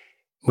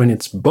 when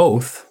it's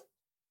both,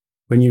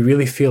 when you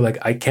really feel like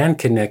I can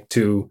connect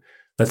to,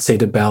 let's say,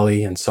 the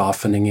belly and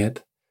softening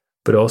it,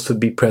 but also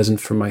be present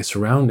for my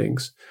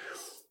surroundings,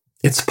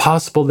 it's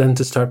possible then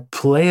to start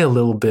play a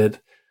little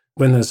bit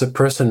when there's a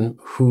person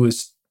who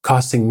is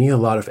costing me a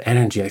lot of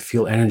energy. I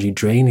feel energy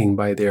draining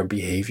by their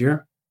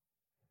behavior.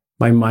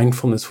 My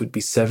mindfulness would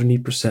be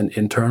 70%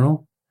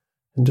 internal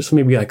and just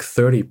maybe like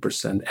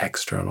 30%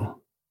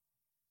 external.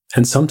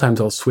 And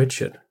sometimes I'll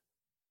switch it.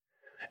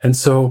 And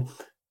so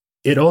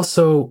it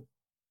also,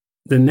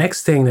 the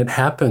next thing that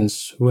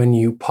happens when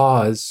you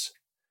pause,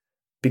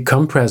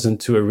 become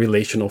present to a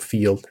relational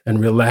field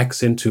and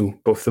relax into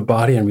both the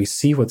body and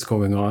receive what's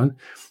going on,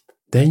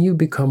 then you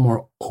become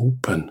more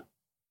open.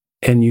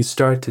 And you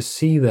start to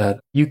see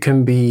that you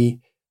can be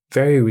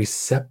very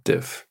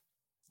receptive,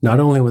 not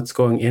only what's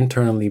going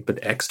internally, but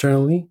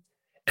externally.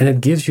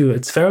 And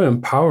it's very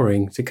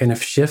empowering to kind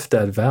of shift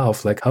that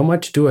valve. Like, how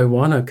much do I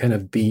want to kind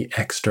of be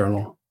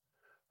external,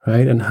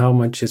 right? And how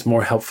much is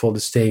more helpful to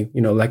stay,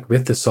 like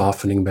with the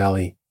softening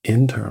belly,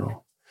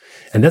 internal.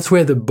 And that's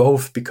where the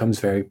both becomes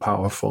very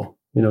powerful,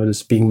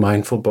 just being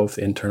mindful both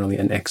internally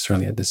and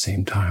externally at the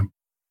same time.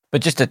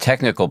 But just a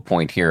technical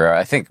point here,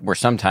 I think we're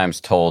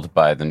sometimes told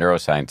by the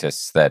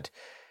neuroscientists that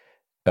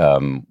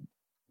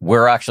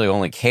we're actually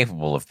only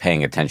capable of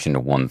paying attention to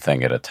one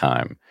thing at a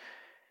time.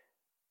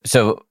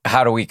 So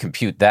how do we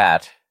compute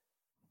that?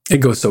 It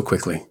goes so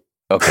quickly.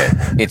 Okay.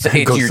 It's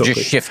you're so just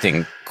quick.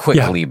 Shifting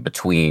quickly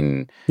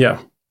between. Yeah.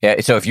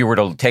 So if you were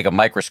to take a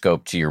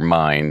microscope to your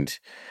mind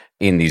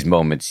in these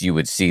moments, you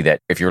would see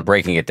that if you're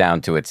breaking it down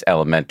to its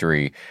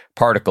elementary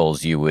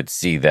particles, you would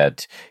see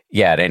that,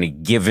 at any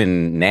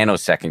given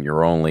nanosecond,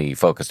 you're only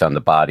focused on the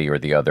body or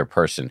the other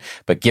person.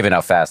 But given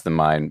how fast the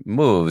mind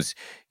moves,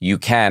 you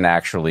can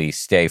actually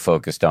stay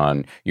focused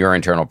on your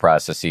internal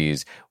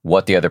processes,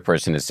 what the other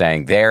person is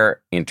saying,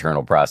 their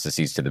internal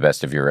processes to the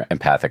best of your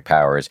empathic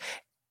powers,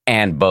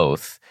 and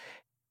both.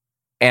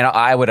 And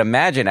I would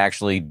imagine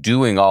actually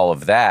doing all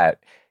of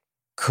that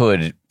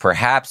could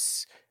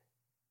perhaps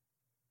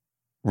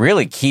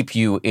really keep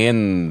you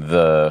in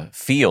the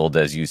field,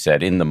 as you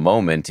said, in the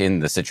moment, in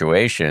the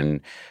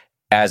situation,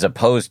 as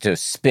opposed to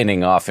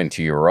spinning off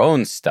into your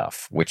own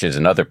stuff, which is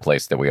another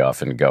place that we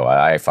often go.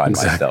 I find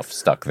myself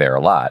stuck there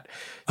a lot.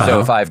 So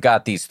if I've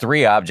got these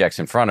three objects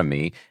in front of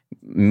me,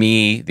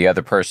 the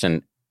other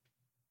person,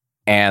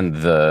 and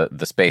the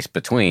space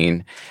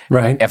between,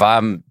 right? If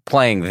I'm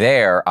playing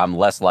there, I'm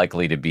less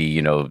likely to be,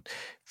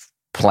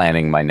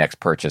 planning my next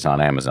purchase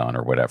on Amazon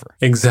or whatever.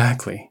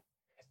 Exactly.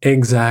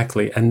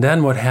 And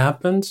then what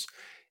happens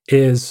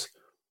is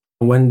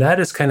when that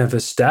is kind of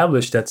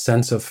established, that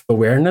sense of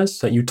awareness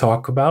that you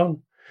talk about,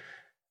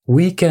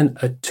 we can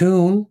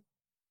attune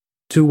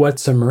to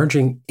what's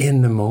emerging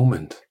in the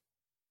moment.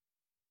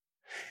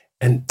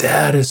 And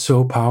that is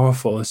so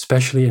powerful,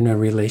 especially in a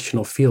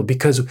relational field,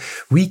 because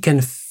we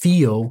can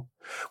feel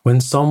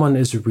when someone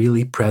is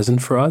really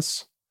present for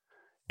us.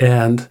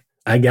 And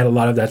I get a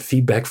lot of that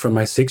feedback from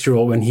my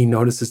 6-year-old when he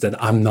notices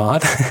that I'm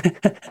not,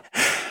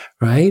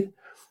 right?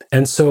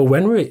 And so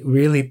when we're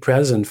really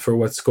present for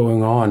what's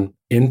going on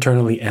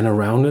internally and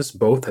around us,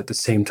 both at the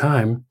same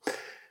time,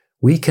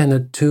 we can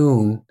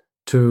attune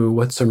to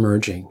what's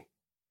emerging.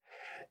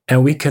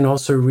 And we can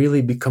also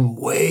really become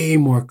way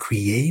more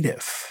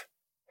creative.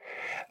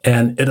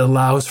 And it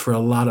allows for a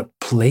lot of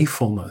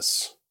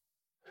playfulness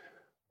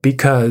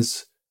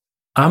because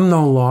I'm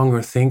no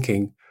longer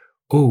thinking,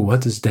 oh,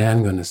 what is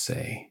Dan going to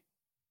say?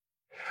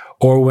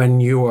 Or when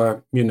you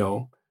are,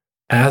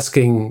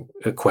 asking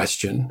a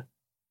question,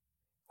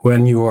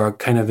 when you are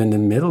kind of in the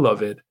middle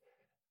of it,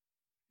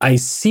 I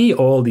see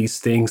all these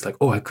things like,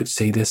 oh, I could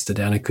say this to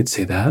Dan, I could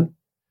say that.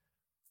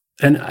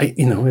 And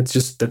it's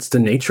just, that's the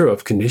nature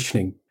of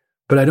conditioning.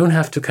 But I don't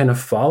have to kind of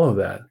follow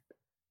that.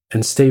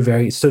 and stay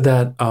very, so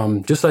that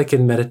just like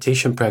in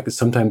meditation practice,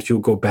 sometimes you'll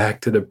go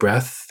back to the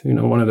breath.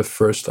 One of the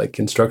first like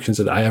instructions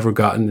that I ever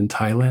gotten in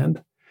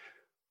Thailand,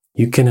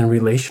 you can in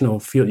relational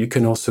field, you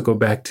can also go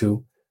back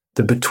to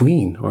the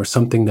between, or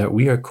something that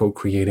we are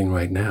co-creating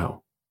right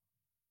now,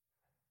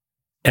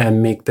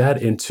 and make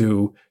that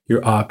into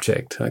your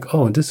object. Like,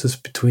 oh, this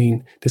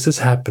is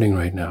happening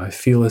right now. I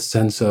feel a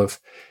sense of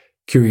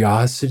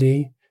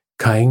curiosity,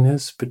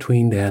 kindness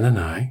between Dan and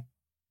I.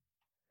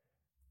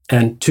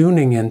 And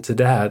tuning into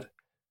that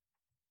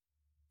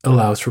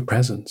allows for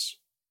presence.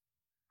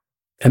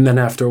 And then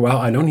after a while,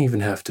 I don't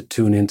even have to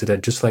tune into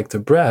that, just like the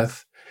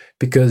breath,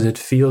 because it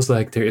feels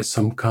like there is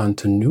some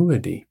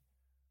continuity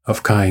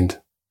of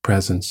kind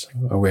presence,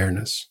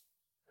 awareness.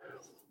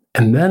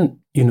 And then,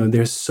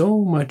 there's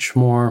so much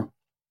more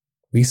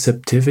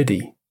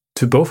receptivity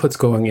to both what's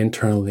going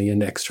internally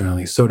and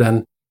externally. So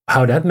then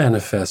how that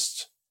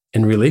manifests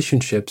in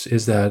relationships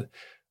is that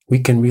we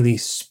can really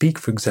speak,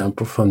 for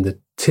example, from the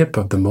tip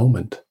of the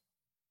moment.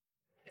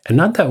 And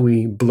not that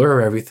we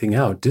blur everything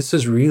out. This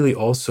is really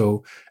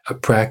also a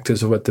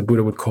practice of what the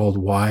Buddha would call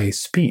wise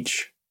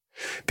speech.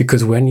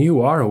 Because when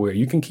you are aware,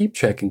 you can keep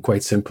checking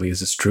quite simply, is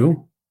this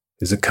true?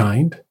 Is it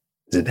kind?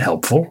 Is it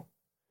helpful?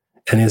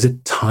 And is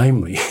it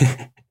timely?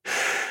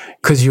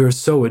 Because you're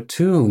so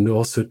attuned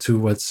also to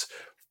what's,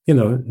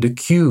 the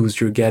cues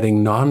you're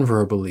getting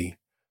non-verbally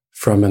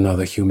from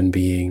another human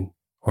being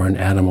or an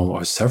animal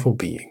or several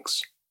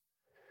beings.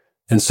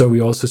 And so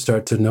we also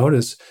start to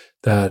notice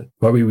that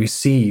what we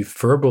receive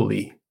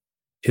verbally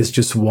is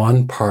just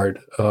one part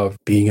of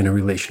being in a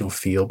relational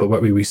field, but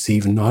what we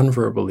receive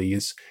non-verbally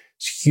is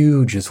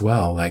huge as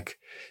well, like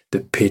the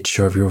pitch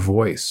of your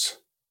voice,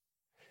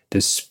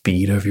 the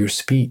speed of your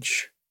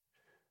speech,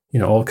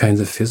 all kinds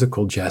of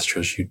physical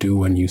gestures you do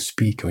when you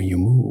speak, when you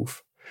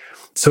move.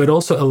 So it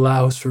also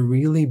allows for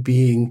really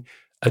being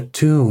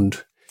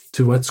attuned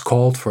to what's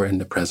called for in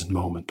the present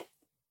moment.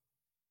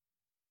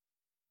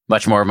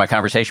 Much more of my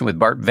conversation with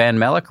Bart Van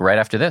Melk right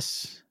after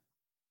this.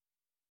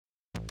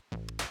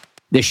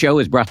 This show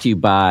is brought to you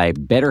by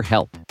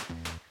BetterHelp.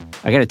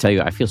 I got to tell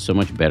you, I feel so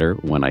much better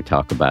when I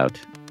talk about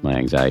my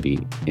anxiety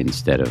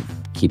instead of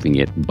keeping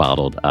it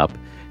bottled up.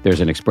 There's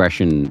an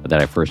expression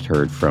that I first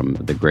heard from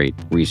the great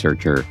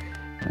researcher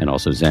and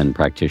also Zen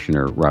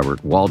practitioner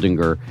Robert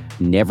Waldinger: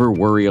 never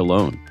worry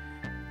alone.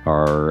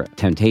 Our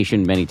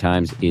temptation many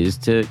times is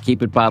to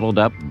keep it bottled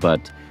up,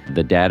 but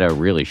the data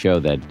really show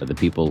that the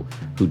people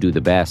who do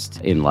the best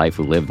in life,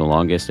 who live the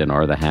longest and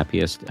are the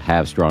happiest,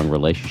 have strong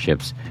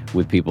relationships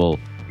with people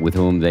with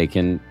whom they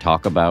can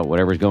talk about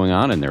whatever's going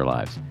on in their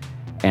lives.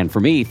 And for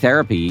me,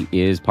 therapy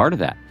is part of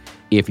that.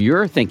 If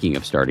you're thinking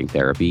of starting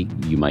therapy,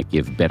 you might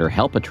give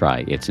BetterHelp a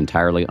try. It's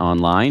entirely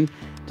online,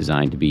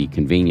 designed to be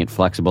convenient,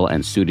 flexible,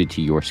 and suited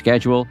to your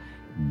schedule.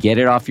 Get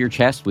it off your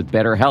chest with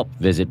BetterHelp.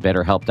 Visit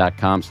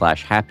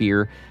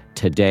betterhelp.com/happier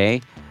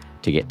today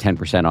to get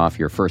 10% off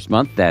your first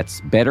month.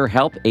 That's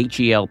BetterHelp,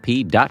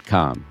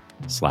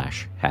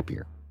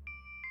 HELP.com/happier.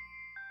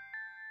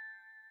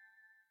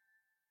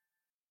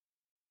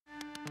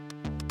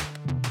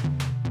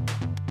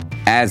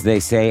 As they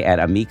say at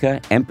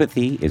Amica,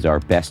 empathy is our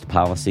best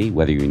policy.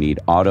 Whether you need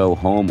auto,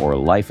 home, or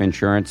life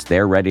insurance,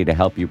 they're ready to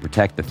help you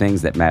protect the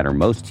things that matter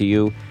most to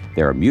you.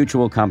 They're a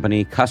mutual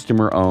company,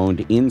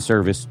 customer-owned, in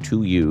service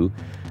to you.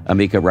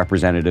 Amica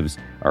representatives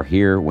are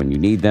here when you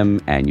need them,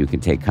 and you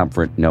can take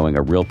comfort knowing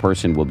a real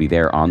person will be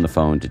there on the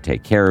phone to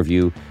take care of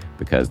you,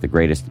 because the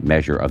greatest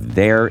measure of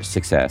their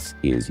success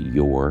is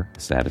your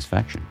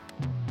satisfaction.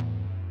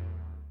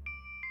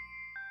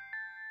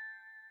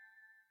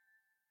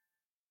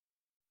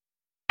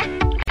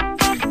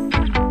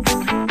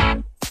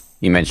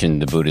 You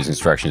mentioned the Buddha's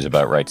instructions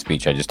about right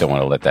speech. I just don't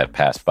want to let that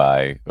pass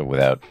by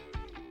without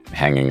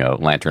hanging a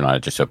lantern on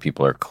it, just so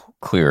people are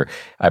clear.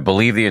 I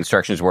believe the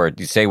instructions were,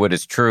 you say what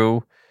is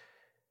true,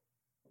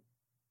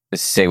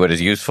 say what is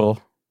useful,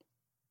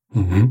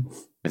 and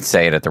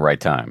say it at the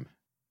right time.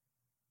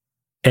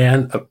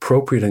 And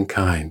appropriate and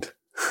kind.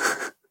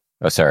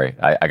 Oh, sorry.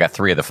 I got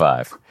 3 of the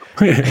 5.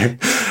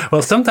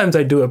 Well, sometimes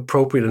I do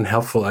appropriate and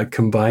helpful. I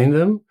combine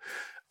them,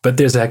 but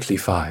there's actually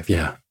 5,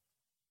 yeah.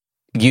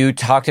 You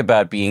talked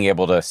about being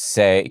able to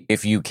say,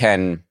 if you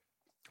can,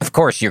 of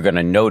course, you're going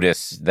to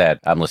notice that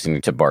I'm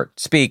listening to Bart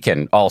speak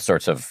and all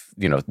sorts of,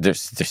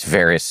 there's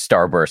various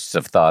starbursts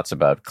of thoughts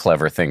about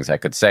clever things I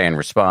could say in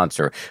response,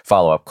 or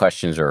follow-up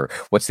questions, or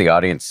what's the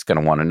audience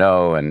going to want to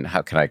know, and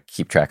how can I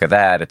keep track of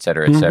that, et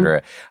cetera, et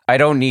cetera. I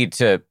don't need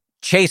to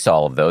chase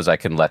all of those. I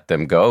can let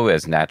them go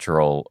as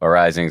natural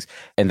arisings.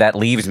 And that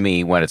leaves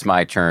me, when it's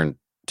my turn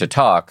to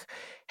talk,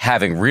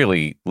 having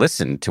really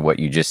listened to what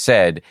you just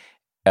said,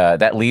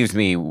 that leaves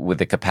me with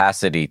the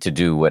capacity to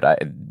do what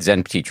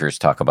Zen teachers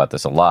talk about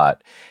this a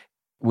lot,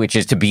 which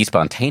is to be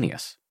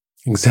spontaneous.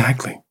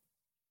 Exactly.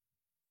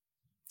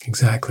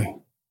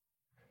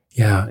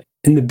 Yeah.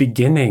 In the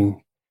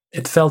beginning,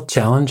 it felt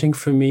challenging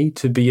for me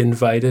to be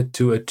invited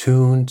to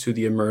attune to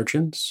the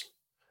emergence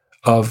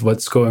of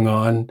what's going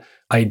on,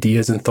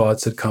 ideas and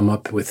thoughts that come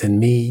up within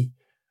me,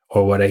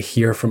 or what I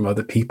hear from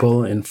other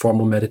people in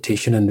formal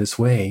meditation in this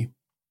way.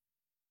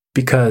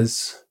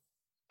 because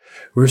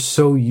we're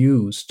so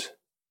used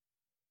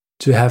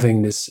to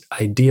having this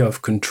idea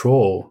of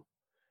control.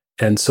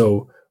 And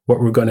so what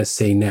we're going to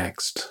say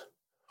next,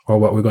 or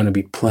what we're going to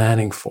be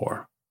planning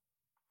for.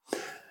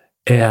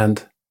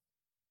 And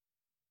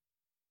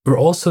we're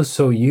also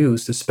so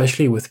used,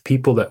 especially with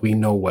people that we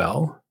know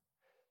well,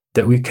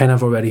 that we kind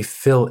of already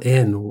fill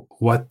in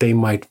what they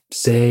might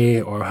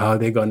say or how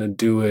they're going to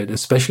do it,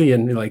 especially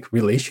in like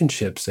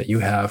relationships that you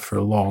have for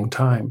a long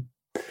time.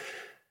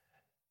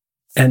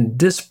 And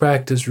this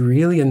practice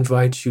really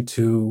invites you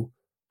to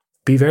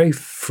be very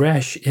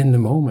fresh in the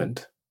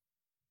moment.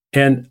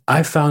 And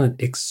I found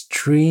it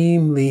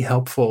extremely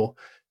helpful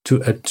to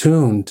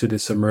attune to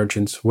this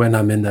emergence when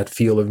I'm in that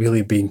field of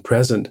really being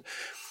present.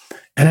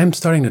 And I'm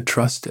starting to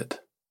trust it.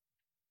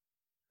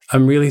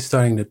 I'm really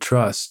starting to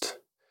trust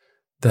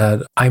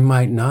that I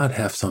might not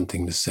have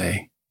something to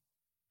say,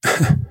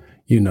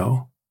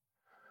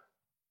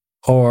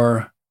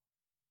 or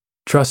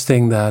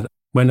trusting that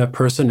when a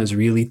person is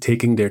really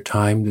taking their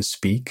time to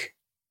speak,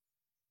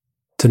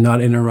 to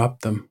not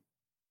interrupt them.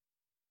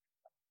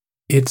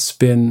 It's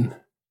been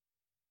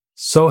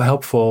so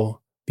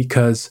helpful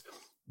because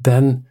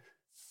then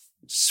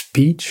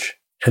speech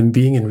and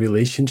being in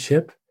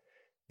relationship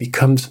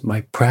becomes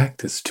my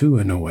practice too,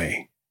 in a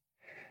way.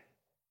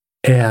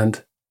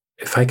 And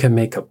if I can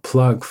make a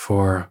plug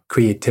for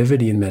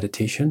creativity in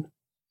meditation,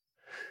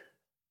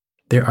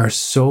 there are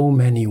so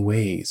many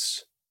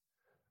ways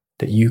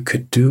that you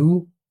could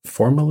do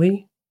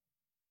formally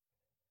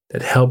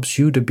that helps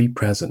you to be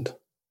present.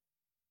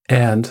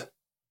 And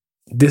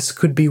this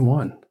could be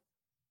one,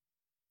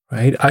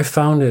 right? I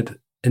found it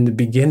in the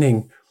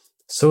beginning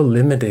so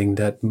limiting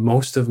that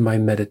most of my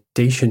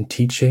meditation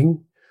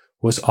teaching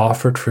was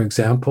offered, for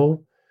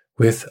example,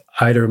 with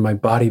either my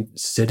body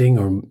sitting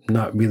or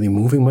not really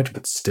moving much,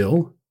 but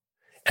still,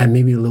 and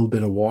maybe a little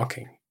bit of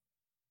walking.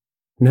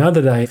 Now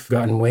that I've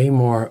gotten way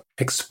more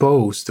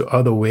exposed to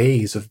other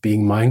ways of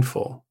being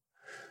mindful,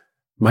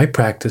 my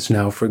practice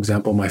now, for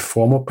example, my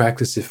formal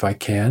practice, if I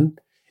can,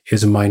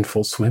 is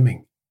mindful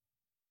swimming.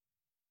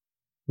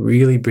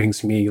 Really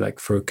brings me like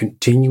for a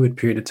continued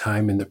period of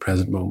time in the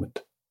present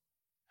moment.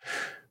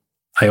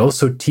 I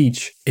also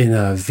teach in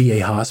a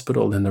VA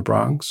hospital in the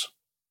Bronx.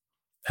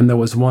 And there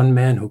was one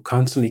man who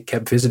constantly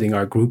kept visiting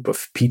our group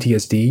of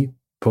PTSD,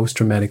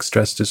 post-traumatic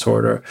stress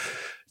disorder,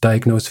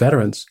 diagnosed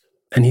veterans.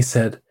 And he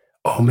said,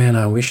 "Oh man,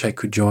 I wish I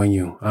could join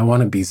you. I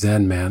want to be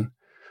Zen, man."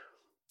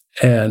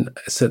 And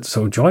I said,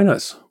 "So join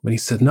us." But he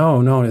said,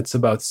 no, it's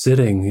about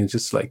sitting. It's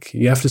just like,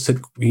 you have to sit.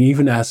 He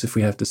even asked if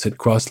we have to sit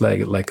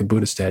cross-legged like a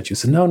Buddha statue. I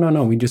said,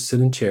 no, we just sit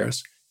in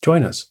chairs.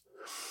 Join us.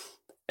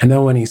 And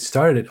then when he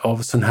started, all of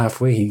a sudden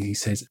halfway, he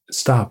says,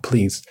 "Stop,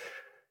 please.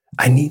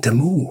 I need to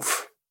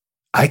move.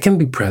 I can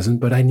be present,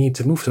 but I need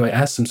to move." So I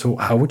asked him, "So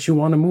how would you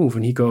want to move?"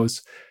 And he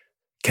goes,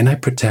 "Can I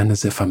pretend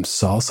as if I'm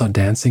salsa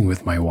dancing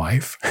with my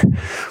wife?"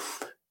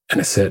 And I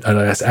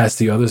asked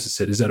the others, I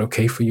said, "Is that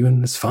okay for you?"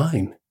 And it's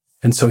fine.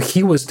 And so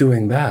he was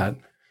doing that,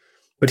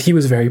 but he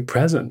was very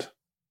present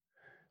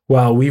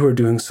while we were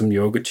doing some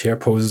yoga chair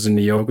poses in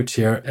the yoga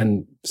chair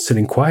and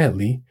sitting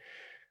quietly.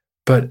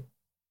 But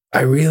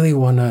I really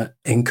want to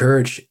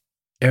encourage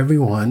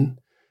everyone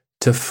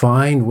to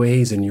find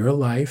ways in your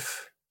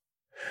life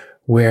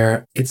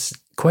where it's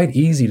quite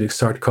easy to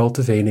start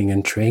cultivating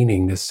and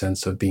training this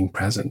sense of being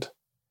present.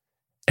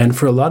 And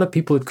for a lot of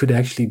people, it could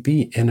actually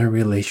be in a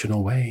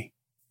relational way.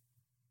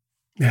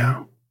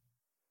 Yeah.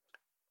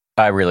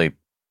 I really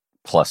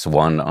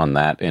 +1 on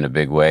that in a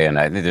big way. And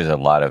I think there's a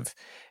lot of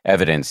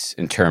evidence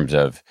in terms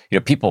of,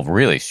 people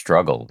really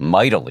struggle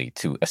mightily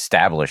to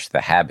establish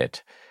the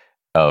habit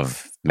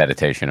of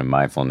meditation and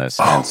mindfulness.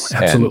 Oh,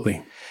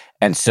 absolutely.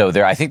 And so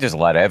I think there's a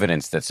lot of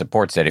evidence that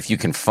supports that if you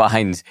can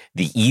find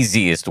the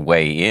easiest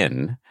way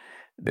in,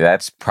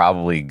 that's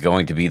probably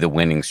going to be the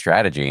winning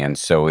strategy. And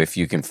so if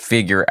you can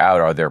figure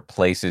out, are there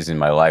places in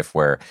my life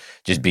where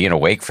just being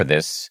awake for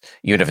this,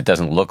 even if it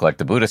doesn't look like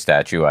the Buddha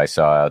statue I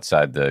saw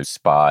outside the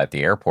spa at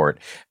the airport,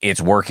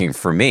 it's working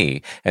for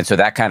me. And so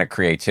that kind of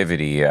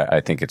creativity, I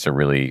think it's a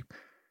really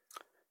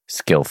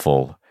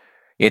skillful,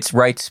 it's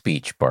right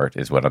speech, Bart,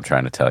 is what I'm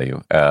trying to tell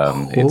you.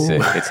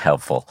 It's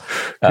helpful.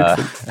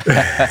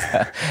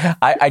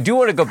 I do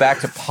want to go back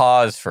to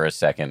pause for a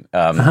second.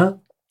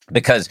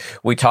 Because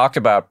we talked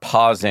about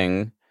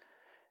pausing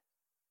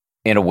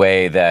in a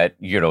way that,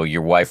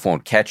 your wife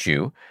won't catch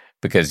you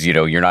because,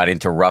 you're not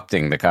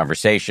interrupting the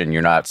conversation.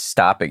 You're not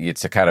stopping.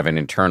 It's a kind of an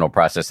internal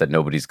process that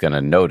nobody's going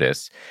to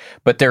notice.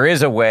 But there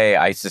is a way,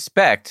 I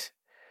suspect,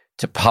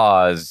 to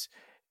pause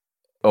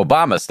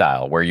Obama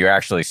style, where you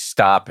actually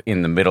stop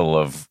in the middle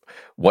of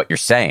what you're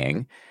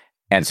saying.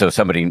 And so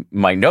somebody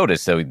might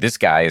notice, so this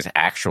guy is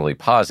actually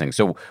pausing.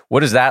 So what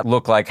does that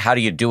look like? How do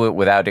you do it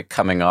without it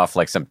coming off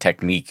like some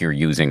technique you're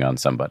using on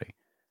somebody?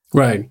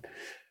 Right.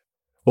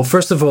 Well,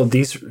 first of all,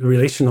 these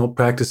relational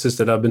practices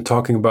that I've been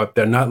talking about,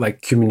 they're not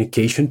like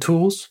communication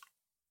tools.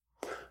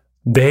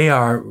 They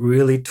are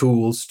really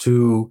tools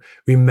to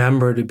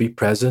remember to be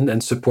present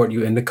and support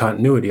you in the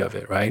continuity of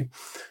it, right?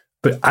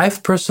 But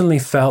I've personally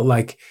felt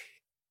like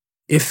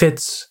if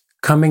it's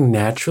coming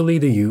naturally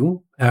to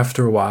you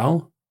after a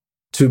while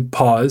to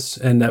pause?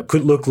 And that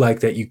could look like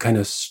that you kind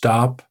of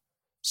stop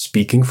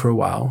speaking for a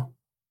while.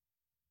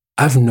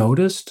 I've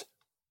noticed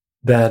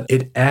that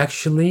it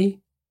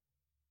actually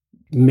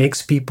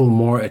makes people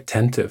more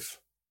attentive,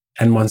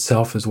 and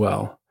oneself as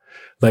well.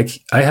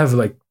 Like, I have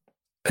like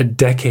a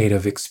decade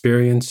of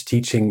experience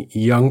teaching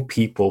young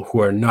people who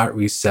are not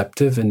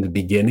receptive in the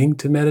beginning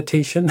to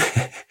meditation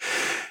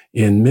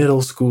in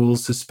middle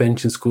schools,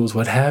 suspension schools,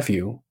 what have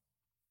you.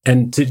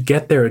 And to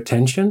get their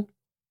attention,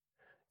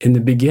 in the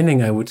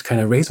beginning, I would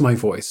kind of raise my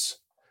voice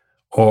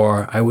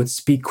or I would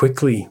speak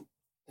quickly.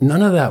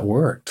 None of that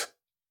worked.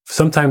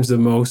 Sometimes the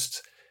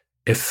most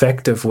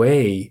effective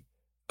way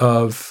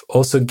of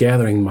also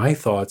gathering my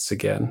thoughts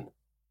again,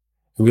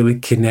 really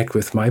connect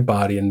with my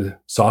body and the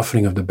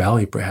softening of the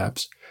belly,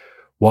 perhaps,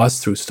 was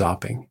through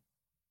stopping.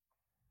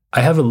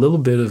 I have a little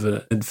bit of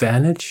an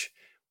advantage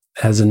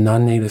as a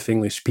non-native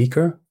English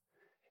speaker,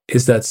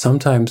 is that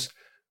sometimes,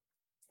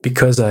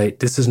 because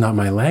this is not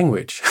my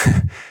language,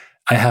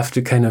 I have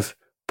to kind of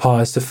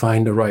pause to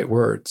find the right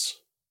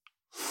words.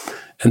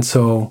 And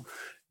so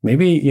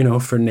maybe,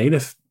 for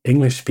native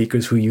English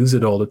speakers who use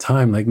it all the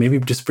time, like maybe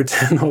just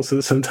pretend also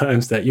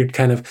sometimes that you're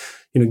kind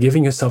of,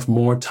 giving yourself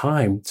more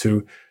time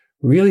to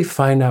really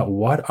find out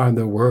what are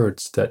the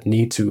words that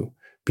need to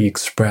be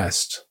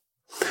expressed.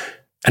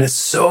 And it's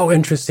so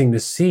interesting to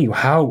see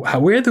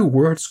where the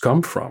words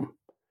come from.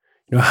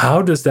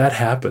 How does that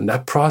happen?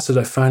 That process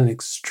I find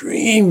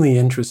extremely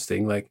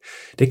interesting. Like,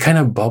 they kind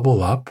of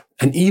bubble up.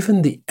 And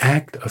even the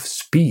act of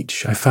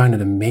speech, I find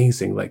it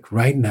amazing. Like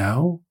right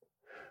now,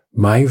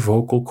 my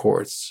vocal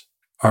cords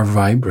are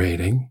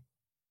vibrating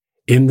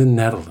in the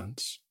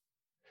Netherlands,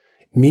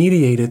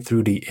 mediated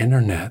through the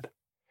internet.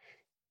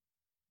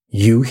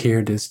 You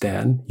hear this,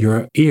 Dan.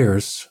 Your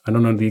ears, I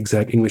don't know the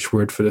exact English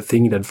word for the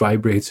thing that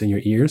vibrates in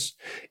your ears,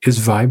 is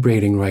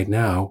vibrating right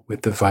now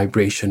with the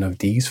vibration of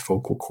these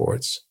vocal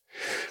cords.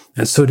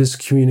 And so this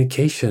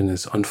communication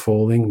is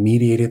unfolding,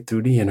 mediated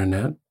through the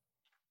internet.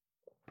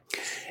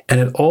 And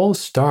it all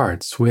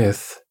starts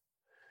with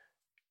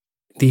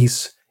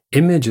these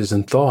images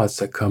and thoughts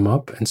that come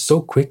up, and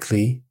so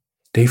quickly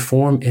they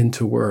form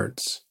into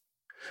words.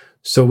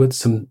 So with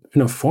some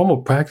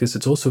formal practice,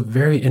 it's also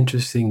very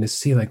interesting to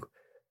see, like,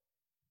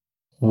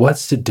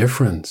 what's the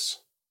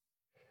difference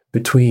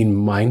between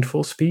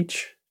mindful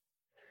speech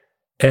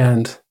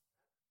and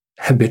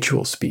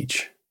habitual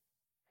speech?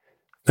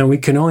 And we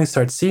can only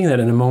start seeing that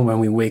in a moment when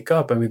we wake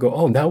up and we go,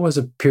 oh, that was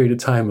a period of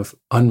time of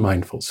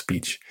unmindful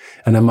speech.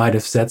 And I might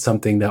have said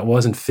something that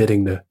wasn't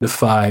fitting the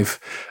five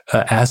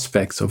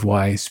aspects of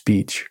wise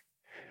speech.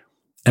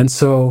 And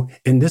so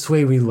in this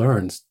way, we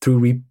learn through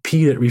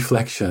repeated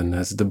reflection,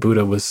 as the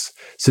Buddha was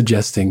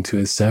suggesting to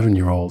his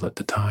 7-year-old at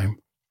the time.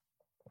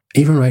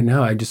 Even right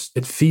now,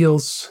 it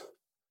feels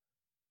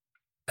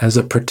as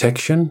a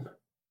protection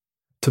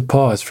to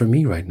pause for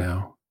me right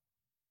now.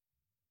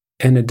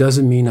 And it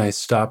doesn't mean I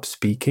stop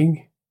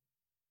speaking,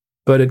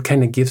 but it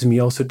kind of gives me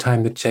also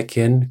time to check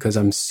in, because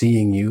I'm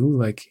seeing you,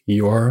 like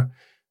your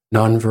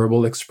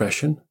nonverbal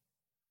expression,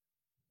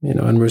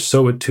 and we're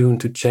so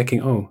attuned to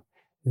checking, oh,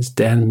 is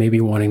Dan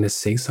maybe wanting to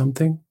say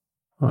something?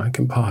 Oh, I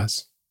can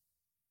pause.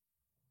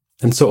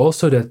 And so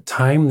also the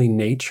timely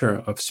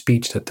nature of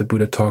speech that the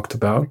Buddha talked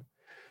about,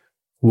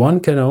 one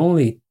can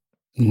only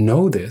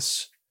know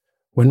this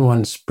when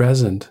one's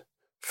present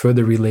for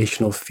the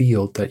relational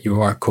field that you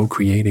are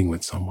co-creating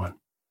with someone.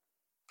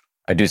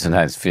 I do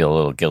sometimes feel a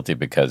little guilty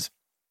because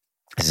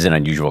this is an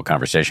unusual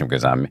conversation,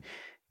 because I'm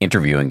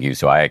interviewing you,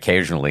 so I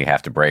occasionally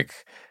have to break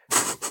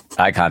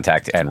eye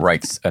contact and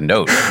write a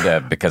note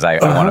because I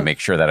want to make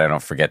sure that I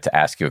don't forget to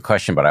ask you a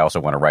question, but I also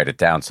want to write it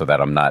down so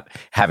that I'm not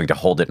having to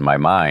hold it in my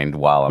mind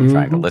while I'm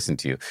trying to listen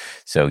to you.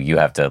 So you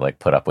have to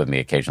put up with me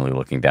occasionally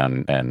looking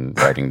down and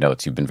writing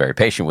notes. You've been very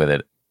patient with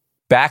it.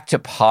 Back to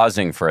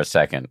pausing for a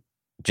second,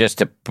 just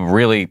to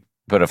really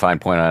put a fine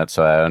point on it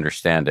so I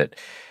understand it.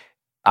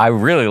 I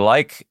really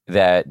like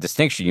that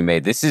distinction you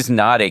made. This is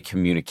not a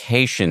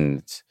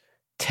communications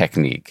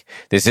technique.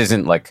 This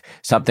isn't like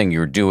something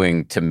you're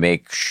doing to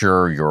make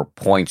sure your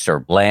points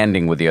are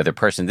landing with the other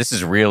person. This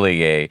is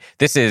really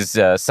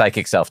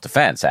psychic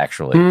self-defense,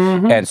 actually.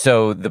 Mm-hmm. And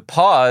so the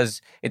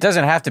pause, it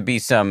doesn't have to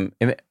be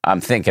I'm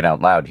thinking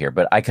out loud here,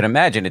 but I can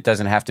imagine it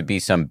doesn't have to be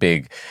some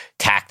big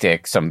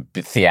tactic, some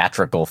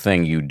theatrical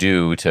thing you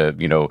do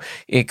to,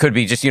 it could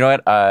be just,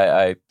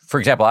 for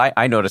example,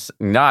 I notice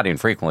not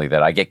infrequently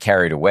that I get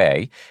carried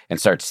away and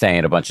start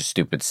saying a bunch of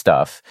stupid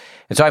stuff.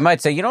 And so I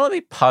might say, let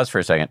me pause for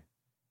a second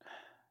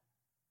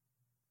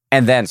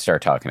and then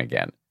start talking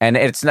again. And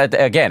it's not,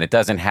 again, it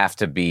doesn't have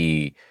to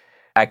be,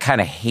 I kind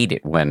of hate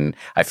it when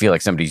I feel like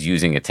somebody's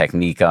using a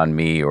technique on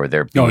me, or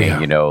they're being,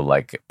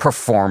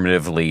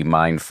 performatively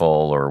mindful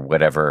or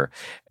whatever.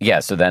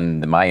 Yeah, so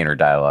then my inner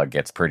dialogue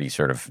gets pretty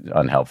sort of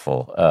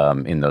unhelpful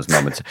in those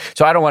moments.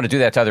 So I don't want to do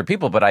that to other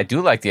people, but I do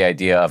like the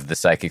idea of the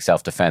psychic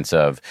self-defense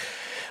of,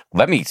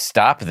 let me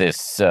stop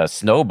this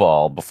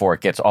snowball before it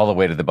gets all the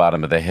way to the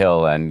bottom of the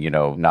hill and,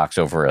 knocks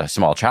over a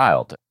small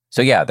child.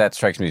 So yeah, that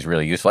strikes me as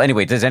really useful.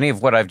 Anyway, does any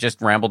of what I've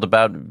just rambled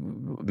about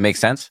make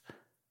sense?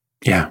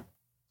 Yeah.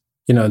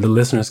 The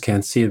listeners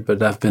can't see it,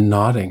 but I've been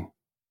nodding.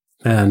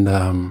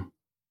 And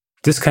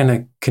this kind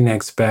of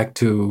connects back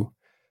to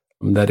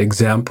that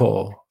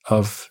example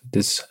of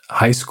this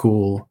high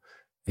school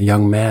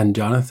young man,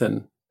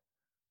 Jonathan,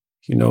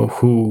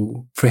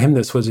 who, for him,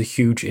 this was a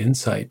huge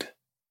insight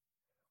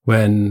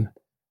when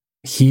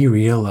he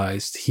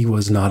realized he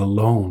was not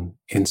alone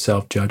in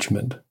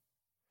self-judgment.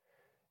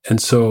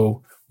 And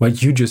so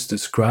what you just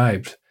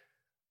described,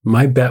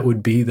 my bet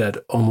would be that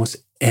almost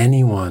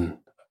anyone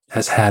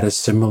has had a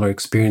similar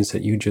experience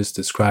that you just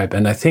described.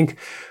 And I think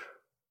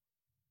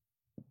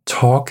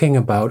talking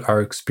about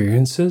our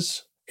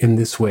experiences in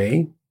this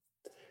way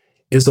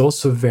is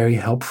also very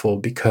helpful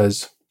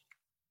because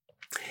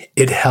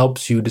it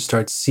helps you to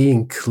start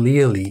seeing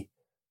clearly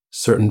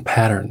certain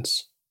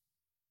patterns.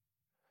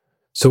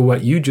 So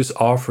what you just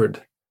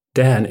offered,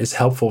 Dan, is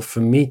helpful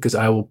for me because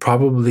I will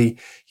probably,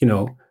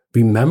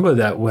 remember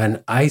that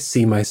when I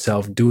see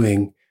myself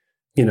doing,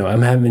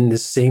 I'm having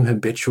this same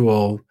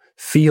habitual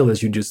feel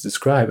as you just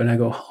described. And I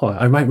go,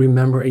 I might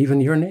remember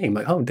even your name.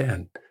 Like, oh,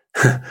 Dan,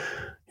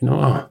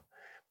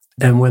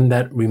 And when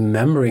that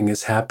remembering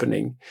is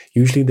happening,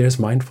 usually there's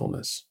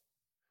mindfulness.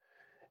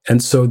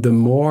 And so the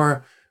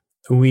more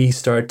we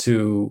start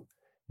to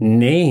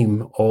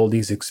name all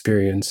these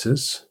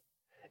experiences,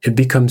 it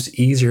becomes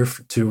easier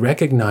to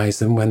recognize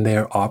them when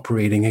they're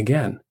operating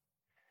again.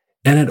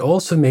 And it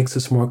also makes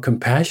us more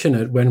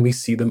compassionate when we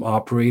see them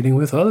operating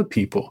with other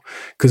people.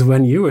 Because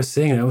when you were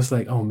saying it, I was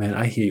like, oh man,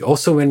 I hear you.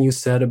 Also, when you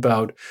said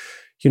about,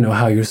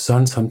 how your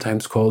son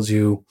sometimes calls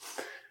you,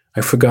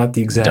 I forgot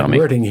the exact Dummy.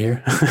 wording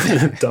here.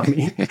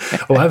 Dummy.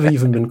 Oh, I've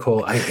even been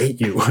called, I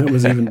hate you. It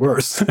was even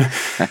worse.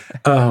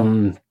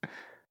 And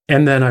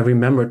then I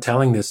remember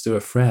telling this to a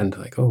friend,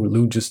 like, oh,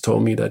 Lou just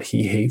told me that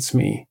he hates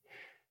me.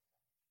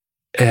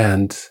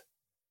 And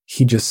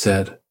he just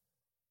said,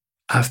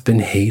 I've been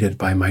hated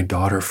by my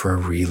daughter for a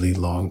really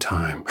long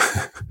time.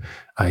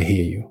 I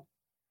hear you.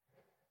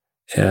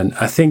 And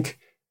I think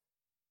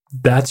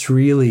that's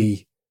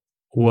really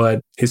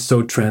what is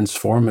so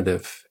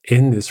transformative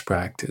in this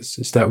practice,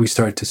 is that we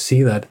start to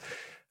see that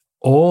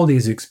all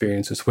these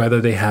experiences,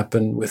 whether they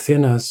happen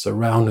within us,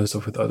 around us, or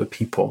with other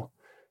people,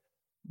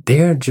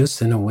 they're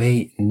just in a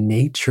way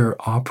nature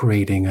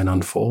operating and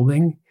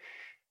unfolding.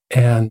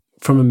 And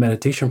from a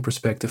meditation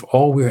perspective,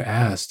 all we're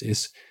asked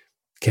is,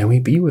 can we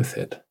be with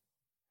it?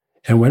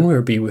 And when we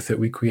be with it,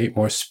 we create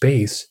more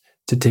space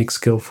to take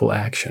skillful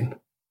action.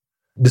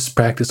 This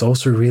practice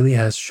also really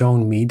has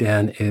shown me,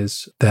 Dan,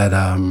 is that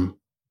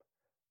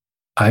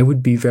I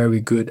would be very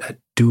good at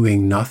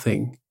doing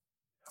nothing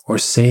or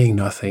saying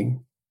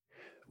nothing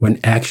when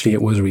actually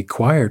it was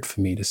required for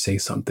me to say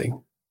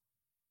something.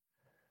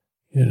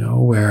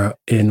 Where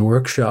in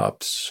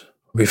workshops,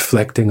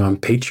 reflecting on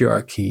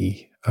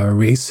patriarchy,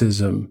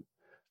 racism,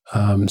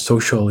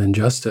 social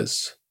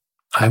injustice,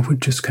 I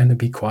would just kind of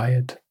be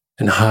quiet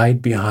and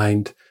hide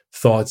behind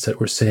thoughts that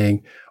were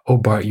saying, oh,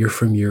 Bart, you're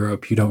from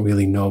Europe. You don't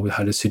really know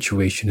how the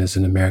situation is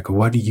in America.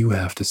 What do you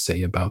have to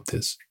say about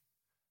this?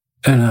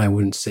 And I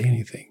wouldn't say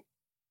anything.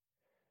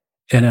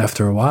 And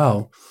after a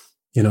while,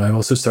 I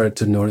also started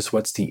to notice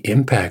what's the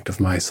impact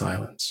of my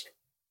silence.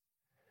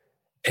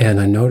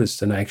 And I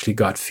noticed, and I actually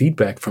got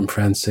feedback from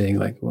friends saying,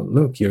 like, well,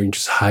 look, you're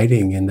just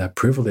hiding in that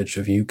privilege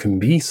of you can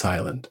be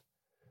silent.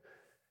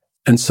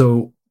 And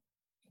so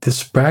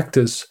this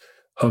practice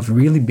of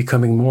really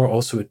becoming more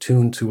also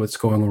attuned to what's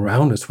going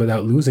around us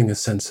without losing a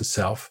sense of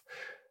self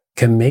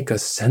can make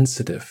us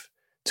sensitive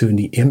to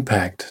the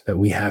impact that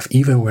we have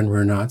even when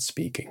we're not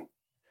speaking.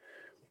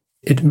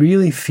 It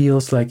really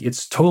feels like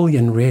it's totally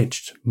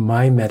enriched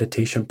my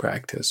meditation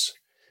practice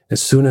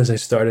as soon as I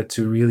started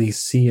to really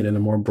see it in a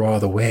more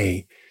broader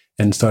way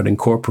and start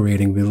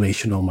incorporating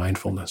relational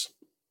mindfulness.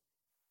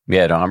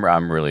 Yeah, no,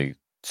 I'm really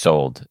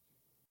sold.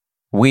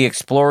 We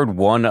explored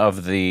one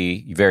of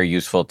the very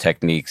useful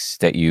techniques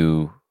that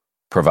you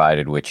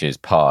provided, which is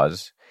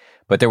pause.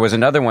 But there was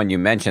another one you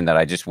mentioned that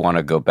I just want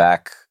to go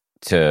back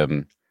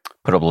to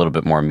put up a little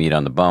bit more meat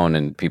on the bone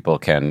and people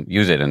can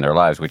use it in their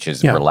lives, which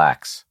is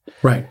relax.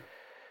 Right.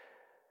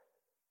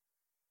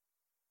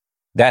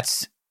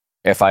 That's,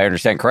 if I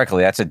understand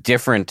correctly, that's a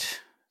different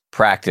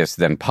practice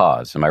than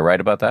pause. Am I right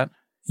about that?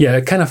 Yeah,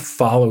 it kind of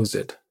follows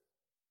it.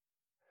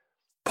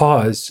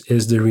 Pause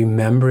is the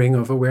remembering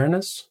of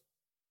awareness.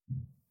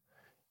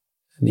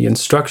 The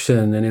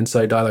instruction in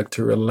Insight Dialogue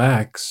to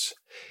relax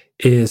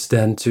is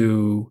then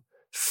to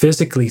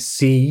physically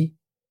see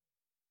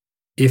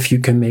if you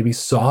can maybe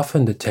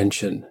soften the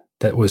tension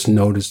that was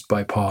noticed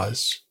by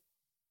pause.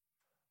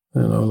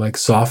 Like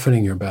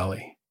softening your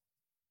belly.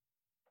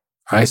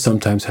 I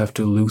sometimes have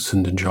to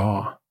loosen the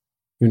jaw.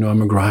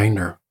 I'm a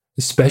grinder,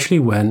 especially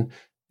when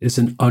it's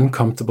an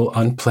uncomfortable,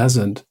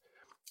 unpleasant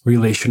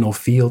relational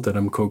field that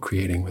I'm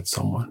co-creating with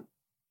someone.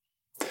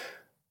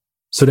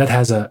 So that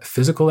has a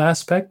physical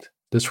aspect,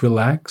 this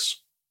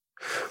relax.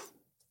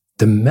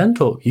 The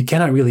mental, you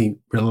cannot really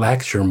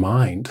relax your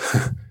mind.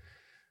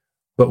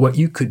 But what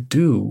you could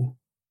do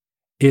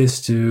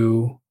is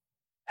to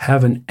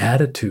have an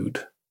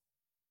attitude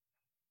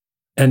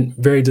and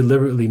very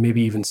deliberately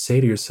maybe even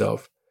say to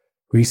yourself,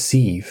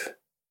 receive,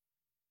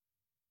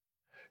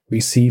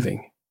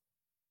 receiving.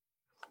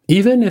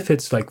 Even if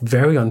it's like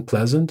very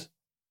unpleasant,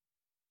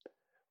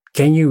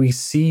 can you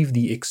receive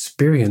the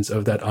experience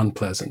of that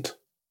unpleasant?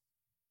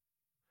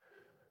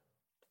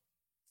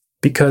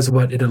 Because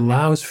what it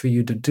allows for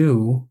you to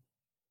do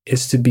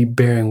is to be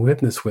bearing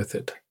witness with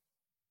it.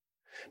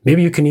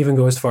 Maybe you can even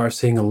go as far as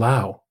saying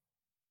allow.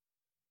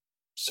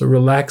 So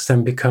relax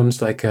then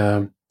becomes like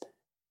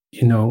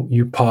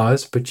you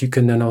pause, but you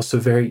can then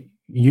also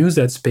use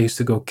that space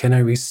to go, can I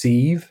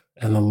receive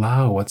and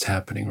allow what's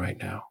happening right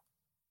now?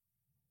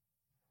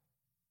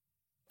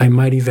 I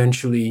might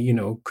eventually,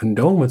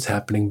 condone what's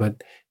happening,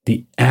 but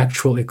the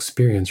actual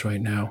experience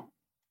right now.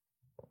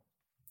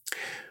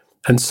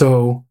 And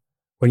so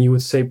when you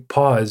would say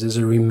pause is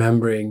a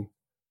remembering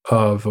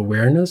of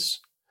awareness,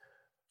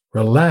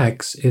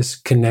 relax is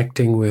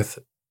connecting with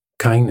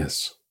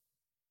kindness.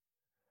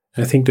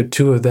 I think the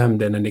two of them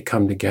then they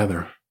come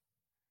together.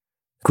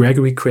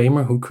 Gregory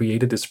Kramer, who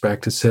created this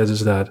practice, says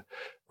is that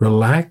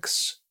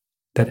relax,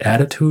 that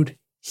attitude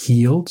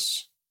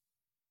heals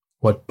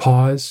what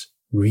pause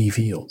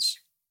reveals.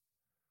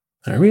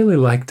 I really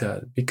like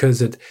that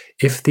because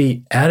if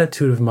the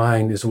attitude of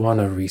mind is one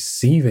of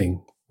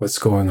receiving what's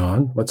going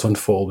on, what's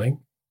unfolding,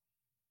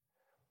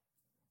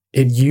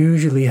 it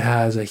usually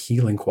has a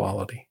healing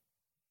quality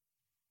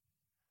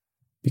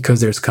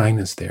because there's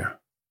kindness there.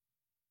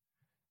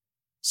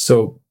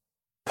 So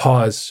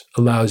pause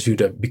allows you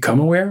to become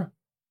aware.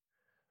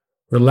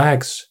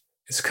 Relax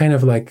is kind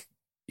of like,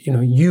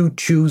 you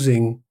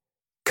choosing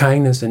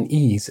kindness and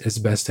ease as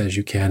best as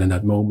you can in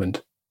that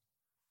moment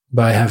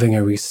by having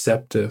a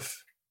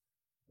receptive,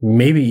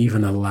 maybe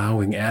even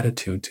allowing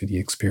attitude to the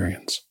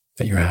experience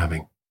that you're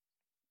having.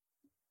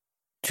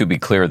 To be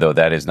clear, though,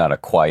 that is not a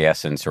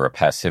quiescence or a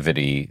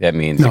passivity. That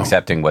means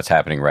accepting what's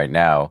happening right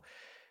now,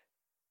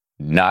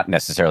 not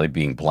necessarily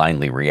being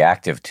blindly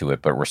reactive to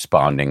it, but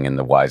responding in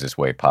the wisest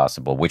way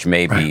possible, which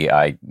may be,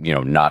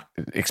 not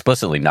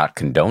explicitly not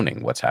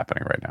condoning what's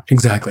happening right now.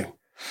 Exactly.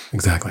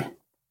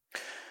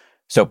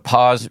 So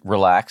pause,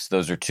 relax,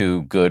 those are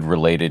two good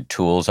related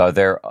tools. Are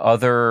there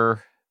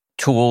other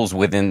tools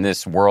within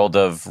this world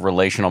of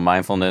relational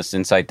mindfulness,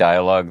 insight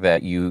dialogue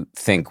that you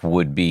think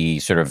would be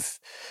sort of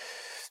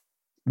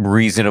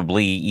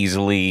reasonably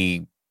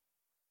easily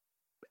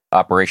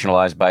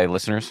operationalized by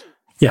listeners?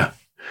 Yeah.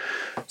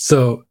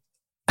 So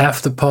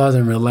after pause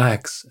and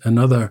relax,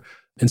 another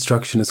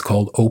instruction is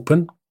called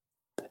open.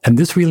 And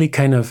this really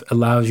kind of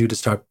allows you to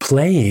start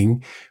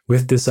playing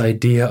with this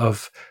idea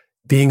of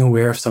being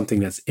aware of something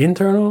that's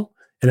internal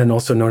and then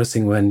also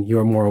noticing when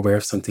you're more aware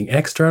of something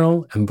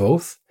external and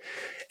both.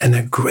 And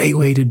a great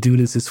way to do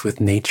this is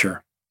with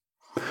nature.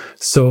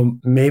 So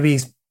maybe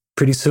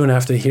pretty soon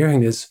after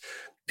hearing this,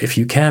 if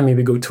you can,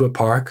 maybe go to a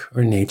park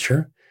or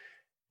nature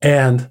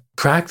and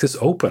practice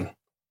open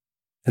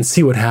and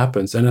see what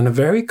happens. And in a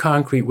very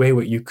concrete way,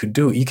 what you could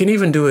do, you can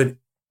even do it,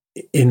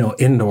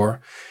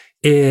 indoor,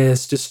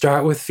 is to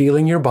start with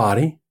feeling your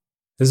body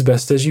as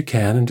best as you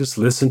can and just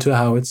listen to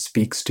how it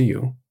speaks to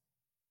you.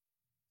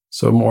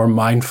 So more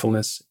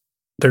mindfulness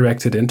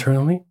directed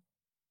internally.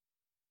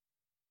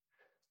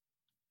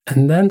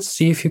 And then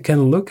see if you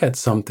can look at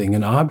something,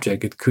 an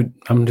object.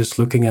 I'm just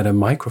looking at a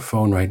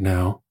microphone right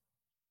now.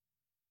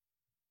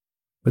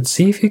 But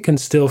see if you can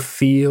still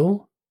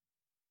feel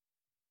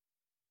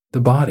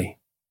the body.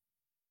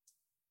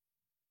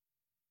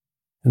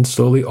 And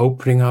slowly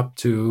opening up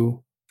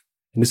to,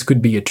 and this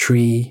could be a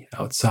tree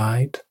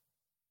outside.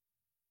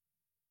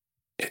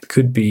 It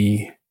could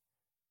be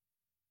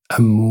a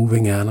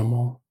moving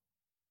animal.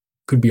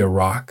 It could be a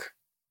rock.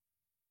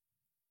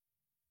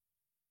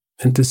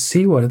 And to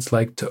see what it's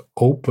like to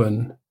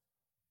open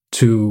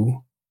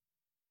to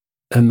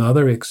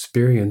another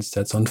experience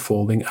that's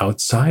unfolding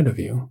outside of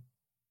you.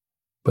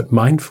 But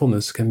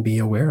mindfulness can be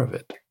aware of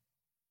it.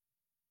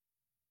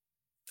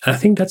 And I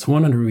think that's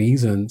one of the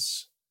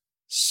reasons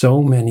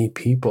so many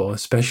people,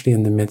 especially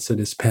in the midst of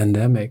this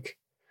pandemic,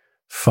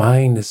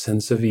 find a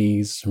sense of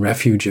ease,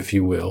 refuge, if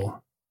you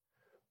will,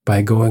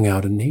 by going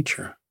out in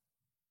nature.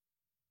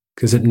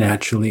 Because it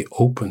naturally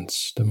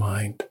opens the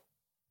mind.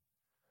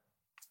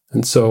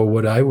 And so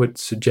what I would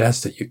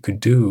suggest that you could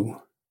do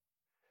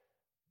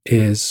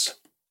is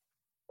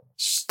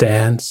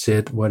stand,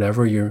 sit,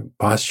 whatever your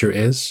posture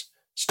is,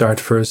 start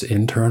first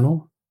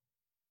internal,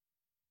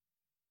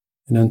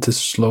 and then to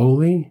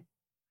slowly,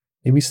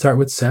 maybe start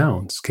with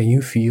sounds. Can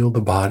you feel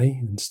the body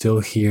and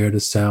still hear the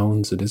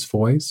sounds of this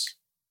voice?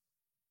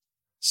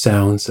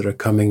 Sounds that are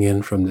coming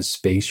in from the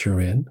space you're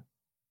in.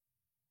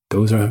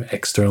 Those are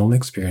external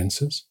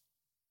experiences.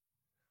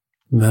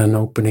 And then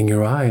opening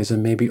your eyes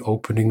and maybe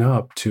opening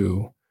up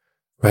to,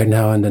 right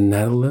now in the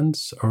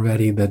Netherlands,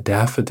 already the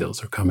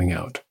daffodils are coming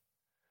out.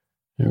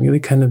 And really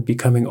kind of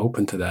becoming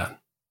open to that.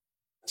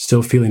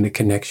 Still feeling the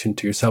connection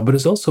to yourself. But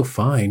it's also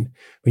fine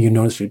when you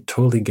notice you're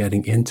totally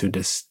getting into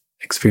this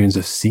experience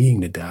of seeing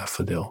the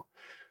daffodil.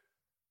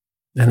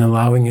 and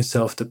allowing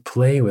yourself to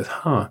play with,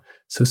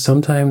 so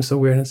sometimes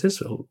awareness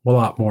is a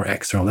lot more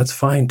external. That's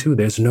fine too.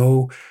 This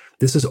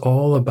is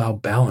all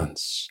about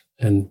balance.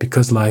 And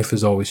because life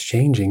is always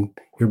changing,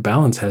 your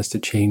balance has to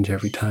change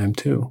every time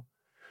too.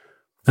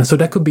 And so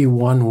that could be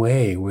one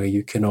way where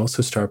you can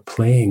also start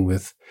playing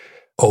with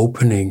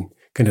opening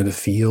kind of the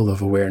field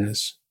of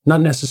awareness,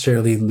 not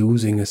necessarily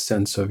losing a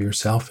sense of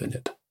yourself in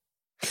it.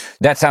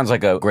 That sounds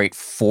like a great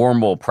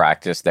formal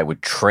practice that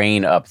would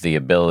train up the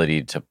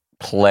ability to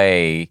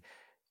play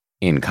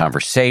in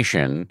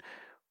conversation,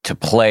 to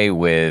play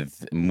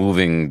with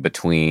moving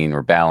between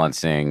or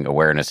balancing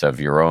awareness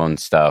of your own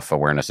stuff,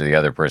 awareness of the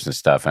other person's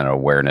stuff, and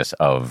awareness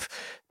of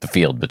the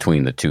field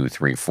between the 2,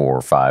 3,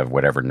 4, 5,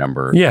 whatever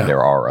number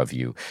there are of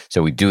you.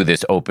 So we do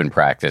this open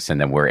practice, and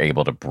then we're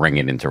able to bring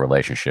it into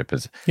relationship.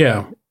 Does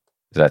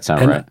that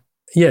sound right?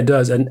 Yeah, it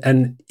does. And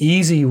an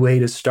easy way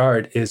to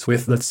start is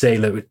with, let's say,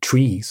 with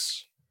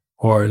trees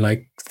or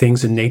like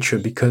things in nature,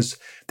 because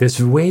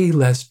there's way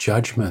less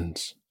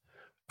judgment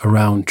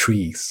around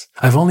trees.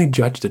 I've only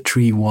judged a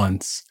tree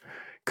once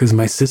because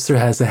my sister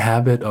has a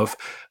habit of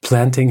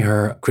planting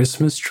her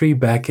Christmas tree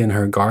back in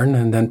her garden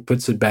and then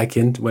puts it back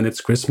in when it's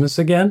Christmas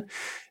again.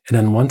 And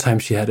then one time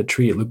she had a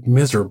tree, it looked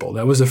miserable.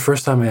 That was the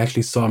first time I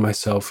actually saw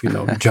myself,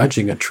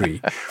 judging a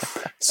tree.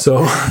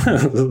 So,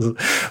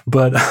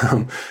 but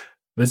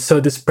so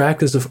this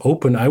practice of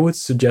open, I would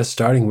suggest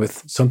starting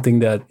with something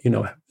that,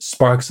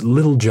 sparks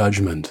little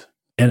judgment.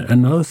 And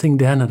another thing,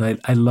 Dan, that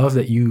I love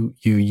that you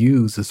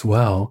use as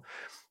well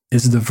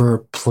is the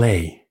verb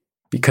play.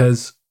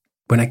 Because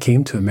when I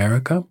came to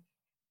America,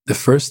 the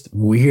first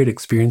weird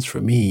experience for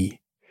me,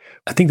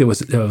 I think it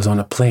was on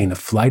a plane. A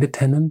flight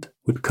attendant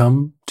would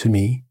come to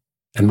me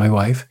and my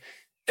wife,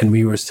 and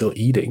we were still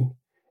eating.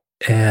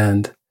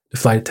 And the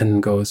flight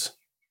attendant goes,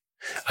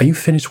 "Are you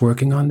finished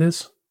working on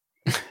this?"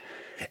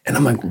 And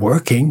I'm like,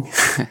 working?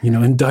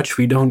 In Dutch,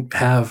 we don't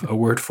have a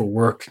word for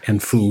work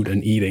and food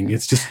and eating.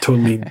 It's just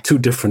totally two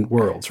different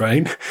worlds,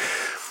 right?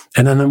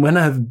 And then when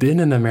I've been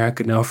in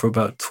America now for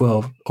about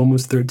 12,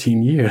 almost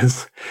 13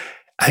 years,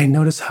 I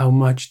notice how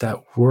much that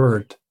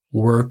word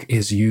work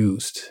is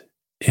used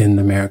in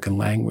American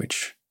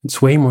language.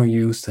 It's way more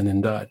used than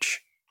in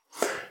Dutch.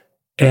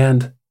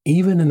 And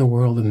even in the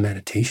world of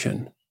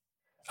meditation,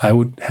 I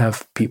would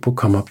have people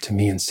come up to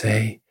me and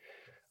say,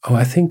 "Oh,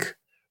 I think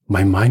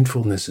my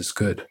mindfulness is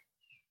good,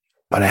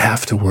 but I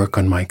have to work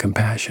on my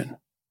compassion."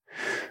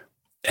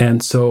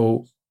 And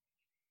so,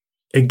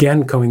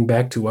 again, coming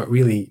back to what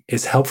really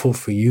is helpful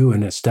for you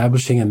in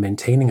establishing and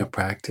maintaining a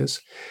practice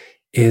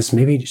is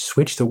maybe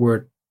switch the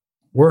word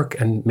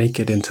work and make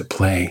it into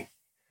play.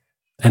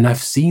 And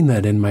I've seen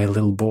that in my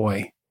little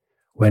boy.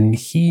 When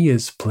he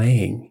is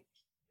playing,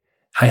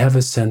 I have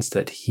a sense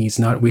that he's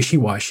not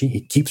wishy-washy.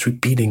 He keeps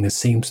repeating the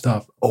same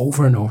stuff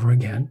over and over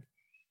again.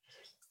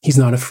 He's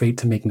not afraid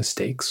to make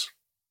mistakes.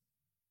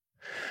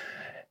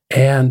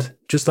 And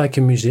just like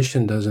a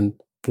musician doesn't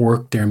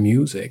work their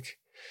music,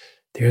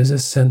 there's a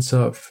sense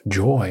of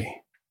joy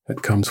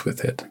that comes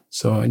with it.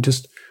 So I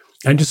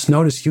just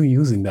noticed you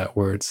using that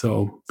word.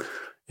 So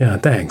yeah,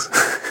 thanks.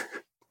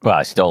 Well,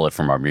 I stole it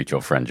from our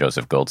mutual friend,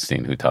 Joseph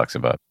Goldstein, who talks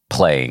about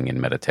playing in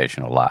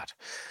meditation a lot.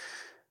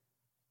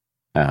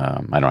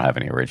 I don't have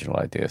any original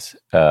ideas.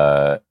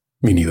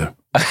 Me neither.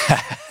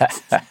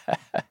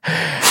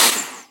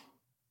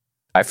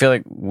 I feel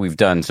like we've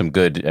done some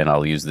good, and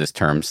I'll use this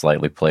term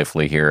slightly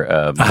playfully here,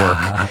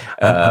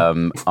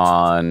 work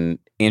on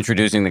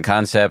introducing the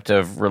concept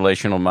of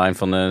relational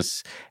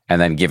mindfulness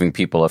and then giving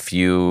people a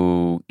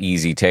few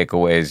easy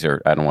takeaways,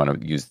 or I don't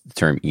want to use the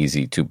term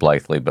easy too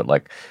blithely, but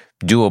like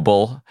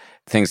doable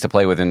things to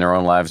play with in their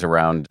own lives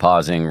around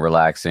pausing,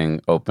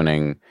 relaxing,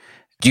 opening.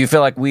 Do you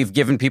feel like we've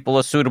given people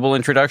a suitable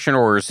introduction,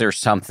 or is there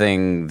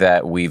something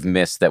that we've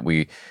missed that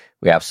we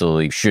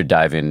absolutely should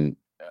dive in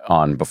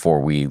on before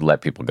we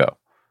let people go?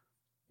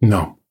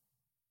 No,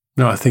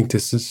 I think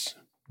this is,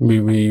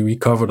 we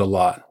covered a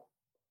lot.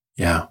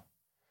 Yeah.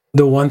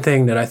 The one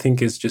thing that I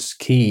think is just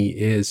key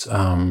is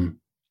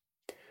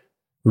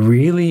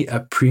really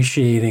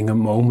appreciating a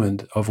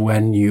moment of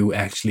when you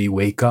actually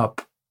wake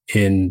up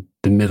in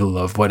the middle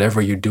of whatever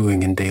you're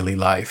doing in daily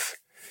life.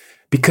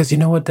 Because you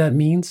know what that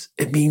means?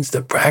 It means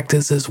the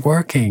practice is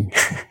working.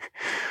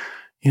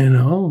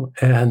 And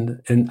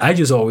I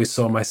just always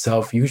saw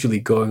myself usually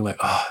going like,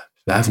 "Oh,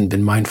 I haven't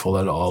been mindful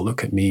at all.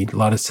 Look at me." A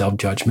lot of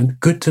self-judgment.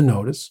 Good to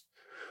notice.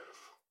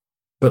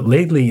 But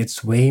lately,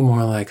 it's way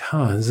more like,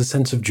 there's a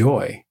sense of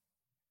joy.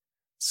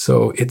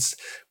 So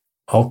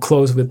I'll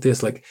close with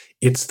this, like,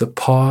 it's the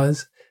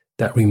pause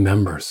that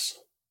remembers.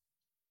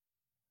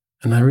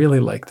 And I really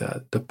like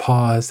that, the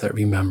pause that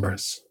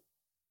remembers.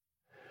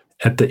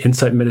 At the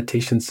Insight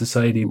Meditation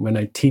Society, when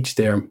I teach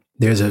there,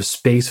 there's a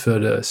space for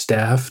the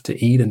staff to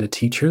eat and the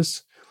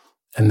teachers.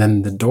 And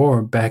then the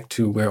door back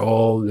to where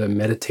all the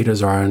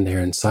meditators are in there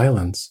in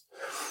silence,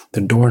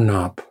 the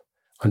doorknob,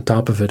 on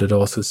top of it, it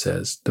also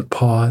says, the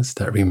pause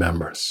that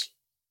remembers.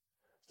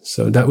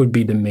 So that would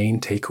be the main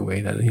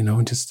takeaway,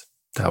 that, just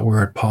that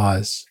word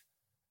pause.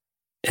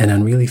 And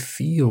then really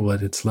feel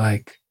what it's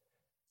like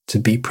to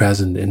be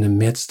present in the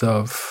midst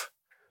of,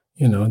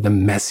 the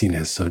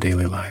messiness of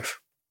daily life.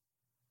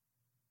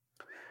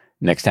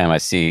 Next time I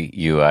see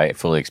you, I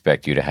fully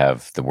expect you to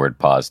have the word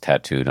pause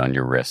tattooed on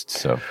your wrist.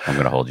 So I'm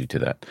going to hold you to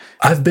that.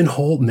 I've been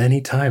holed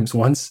many times.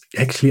 Once,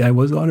 actually, I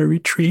was on a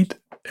retreat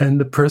and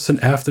the person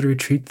after the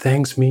retreat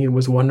thanks me. It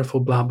was wonderful,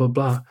 blah, blah,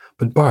 blah.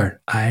 But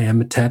Bart, I am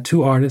a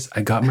tattoo artist.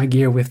 I got my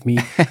gear with me.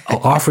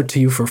 I'll offer it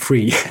to you for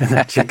free. And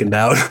I chickened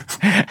out.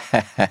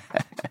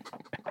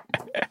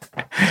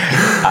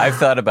 I've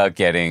thought about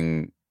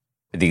getting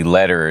the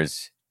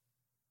letters.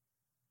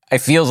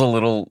 It feels a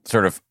little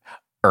sort of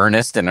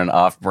earnest in an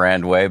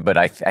off-brand way, but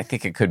I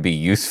think it could be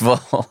useful.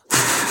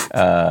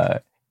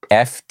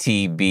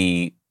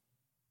 FTB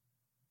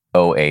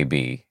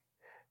OAB,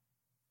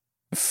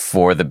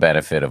 for the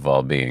benefit of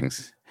all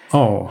beings.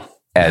 Oh,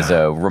 as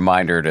a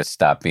reminder to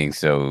stop being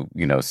so,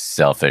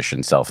 selfish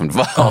and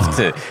self-involved.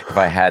 If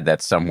I had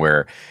that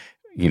somewhere,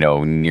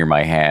 near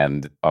my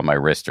hand, on my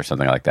wrist or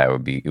something like that, it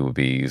would be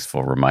a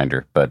useful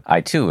reminder. But I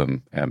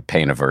too am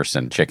pain averse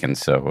and chicken.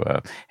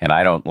 So, and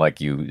I don't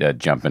like you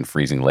jump in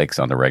freezing lakes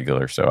on the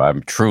regular. So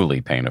I'm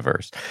truly pain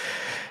averse.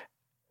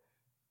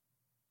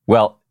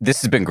 Well,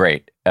 this has been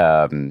great.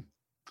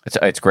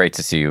 It's great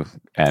to see you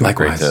and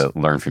Likewise. Great to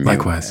learn from you.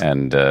 Likewise.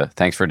 And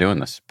thanks for doing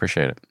this.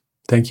 Appreciate it.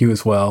 Thank you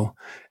as well.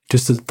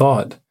 Just a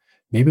thought.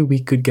 Maybe we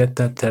could get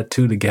that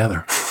tattoo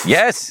together.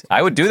 Yes,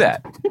 I would do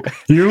that.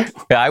 You?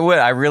 I would.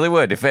 I really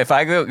would. If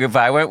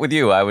I went with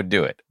you, I would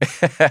do it.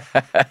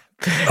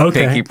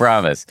 Okay. Pinky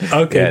promise.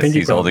 Okay. Yes, pinky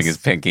he's promise. holding his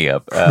pinky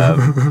up.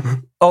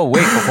 Oh,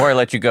 wait! Before I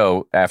let you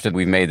go, after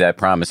we've made that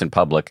promise in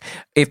public,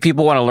 if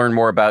people want to learn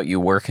more about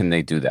you, where can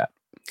they do that?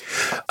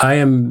 I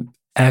am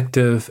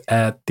active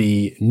at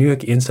the New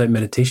York Insight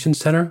Meditation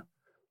Center.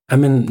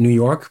 I'm in New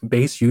York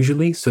based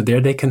usually, so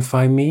there they can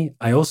find me.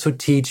 I also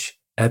teach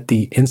at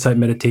the Insight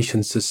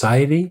Meditation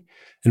Society,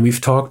 and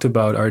we've talked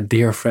about our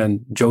dear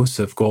friend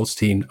Joseph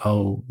Goldstein.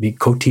 I'll be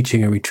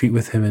co-teaching a retreat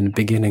with him in the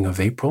beginning of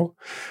April,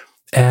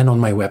 and on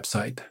my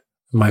website,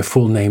 my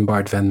full name,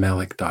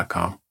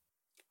 bartvanmalik.com.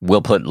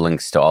 We'll put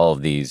links to all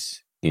of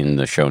these in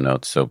the show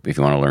notes, so if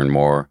you want to learn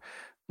more,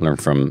 learn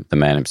from the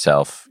man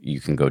himself,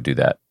 you can go do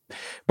that.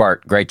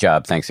 Bart, great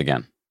job. Thanks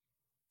again.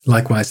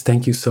 Likewise.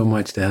 Thank you so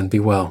much, Dan. Be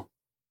well.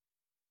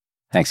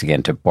 Thanks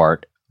again to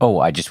Bart. Oh,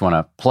 I just want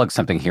to plug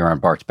something here on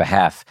Bart's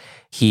behalf.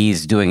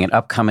 He's doing an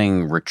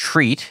upcoming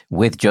retreat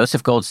with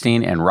Joseph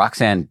Goldstein and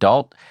Roxanne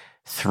Dalt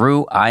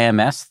through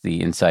IMS,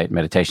 the Insight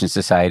Meditation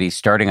Society,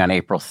 starting on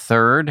April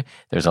 3rd.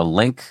 There's a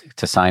link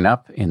to sign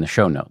up in the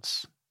show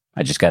notes.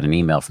 I just got an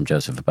email from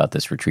Joseph about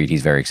this retreat.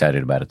 He's very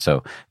excited about it,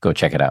 so go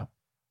check it out.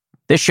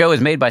 This show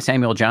is made by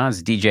Samuel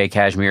Johns, DJ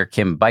Kashmir,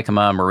 Kim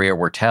Bikama, Maria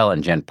Wertel,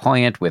 and Jen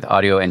Poyant, with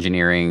audio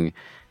engineering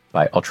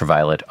by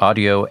Ultraviolet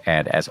Audio.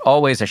 And as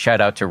always, a shout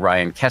out to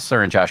Ryan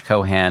Kessler and Josh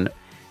Cohan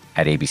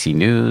at ABC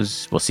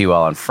News. We'll see you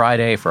all on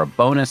Friday for a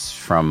bonus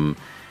from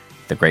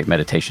the great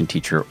meditation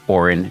teacher,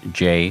 Oren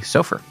J.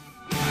 Sofer.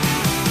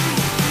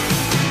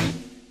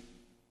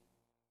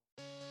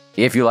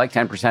 If you like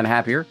 10%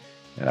 Happier,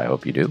 and I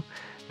hope you do,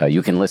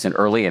 you can listen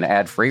early and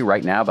ad-free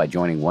right now by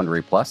joining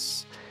Wondery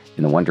Plus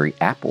in the Wondery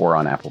app or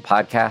on Apple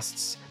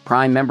Podcasts.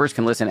 Prime members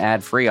can listen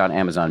ad-free on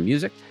Amazon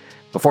Music.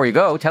 Before you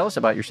go, tell us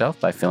about yourself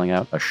by filling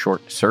out a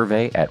short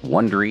survey at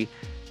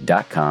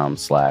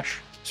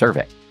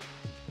Wondery.com/survey.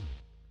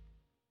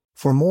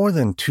 For more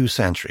than 2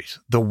 centuries,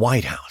 the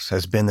White House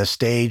has been the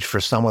stage for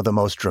some of the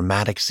most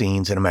dramatic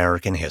scenes in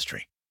American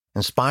history.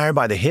 Inspired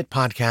by the hit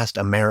podcast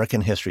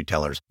American History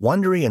Tellers,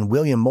 Wondery and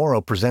William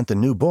Morrow present the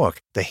new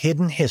book, The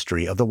Hidden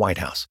History of the White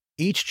House.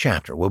 Each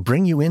chapter will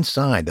bring you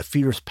inside the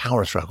fierce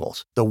power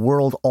struggles, the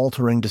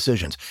world-altering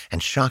decisions,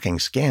 and shocking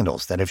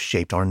scandals that have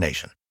shaped our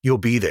nation. You'll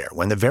be there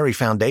when the very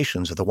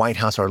foundations of the White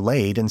House are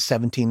laid in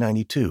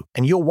 1792,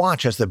 and you'll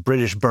watch as the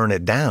British burn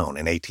it down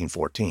in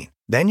 1814.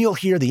 Then you'll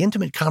hear the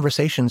intimate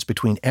conversations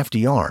between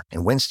FDR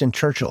and Winston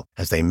Churchill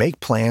as they make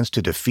plans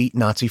to defeat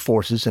Nazi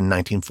forces in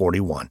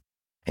 1941.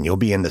 And you'll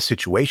be in the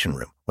Situation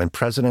Room when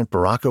President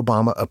Barack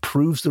Obama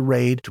approves the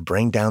raid to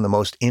bring down the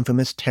most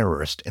infamous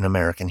terrorist in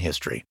American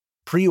history.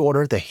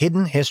 Pre-order The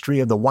Hidden History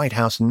of the White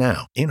House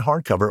now in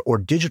hardcover or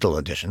digital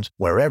editions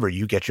wherever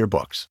you get your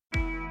books.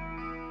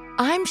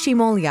 I'm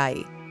Shimol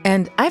Yai,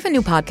 and I have a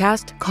new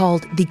podcast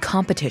called The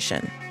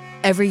Competition.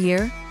 Every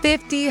year,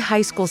 50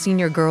 high school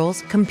senior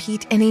girls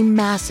compete in a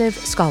massive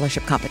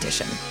scholarship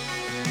competition.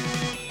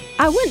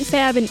 I wouldn't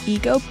say I have an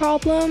ego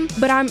problem,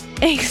 but I'm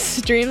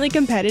extremely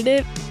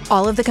competitive.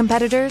 All of the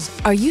competitors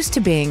are used to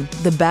being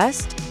the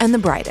best and the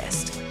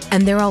brightest,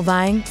 and they're all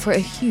vying for a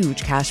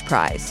huge cash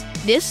prize.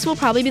 This will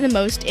probably be the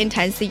most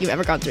intense thing you've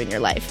ever gone through in your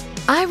life.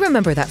 I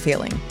remember that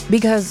feeling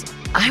because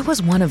I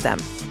was one of them.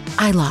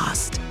 I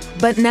lost.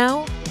 But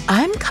now,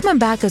 I'm coming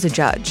back as a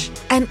judge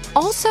and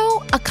also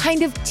a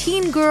kind of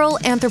teen girl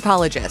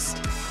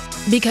anthropologist.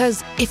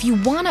 Because if you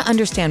want to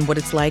understand what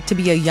it's like to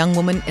be a young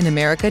woman in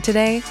America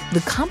today,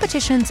 the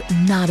competition's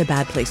not a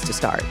bad place to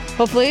start.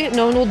 Hopefully,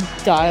 no one will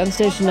die on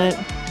stage tonight.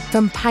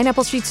 From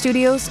Pineapple Street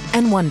Studios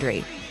and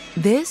Wondery,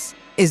 this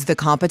is The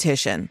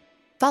Competition.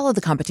 Follow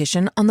The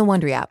Competition on the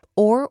Wondery app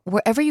or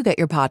wherever you get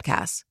your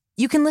podcasts.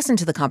 You can listen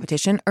to The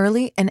Competition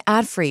early and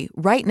ad-free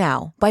right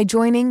now by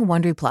joining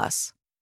Wondery Plus.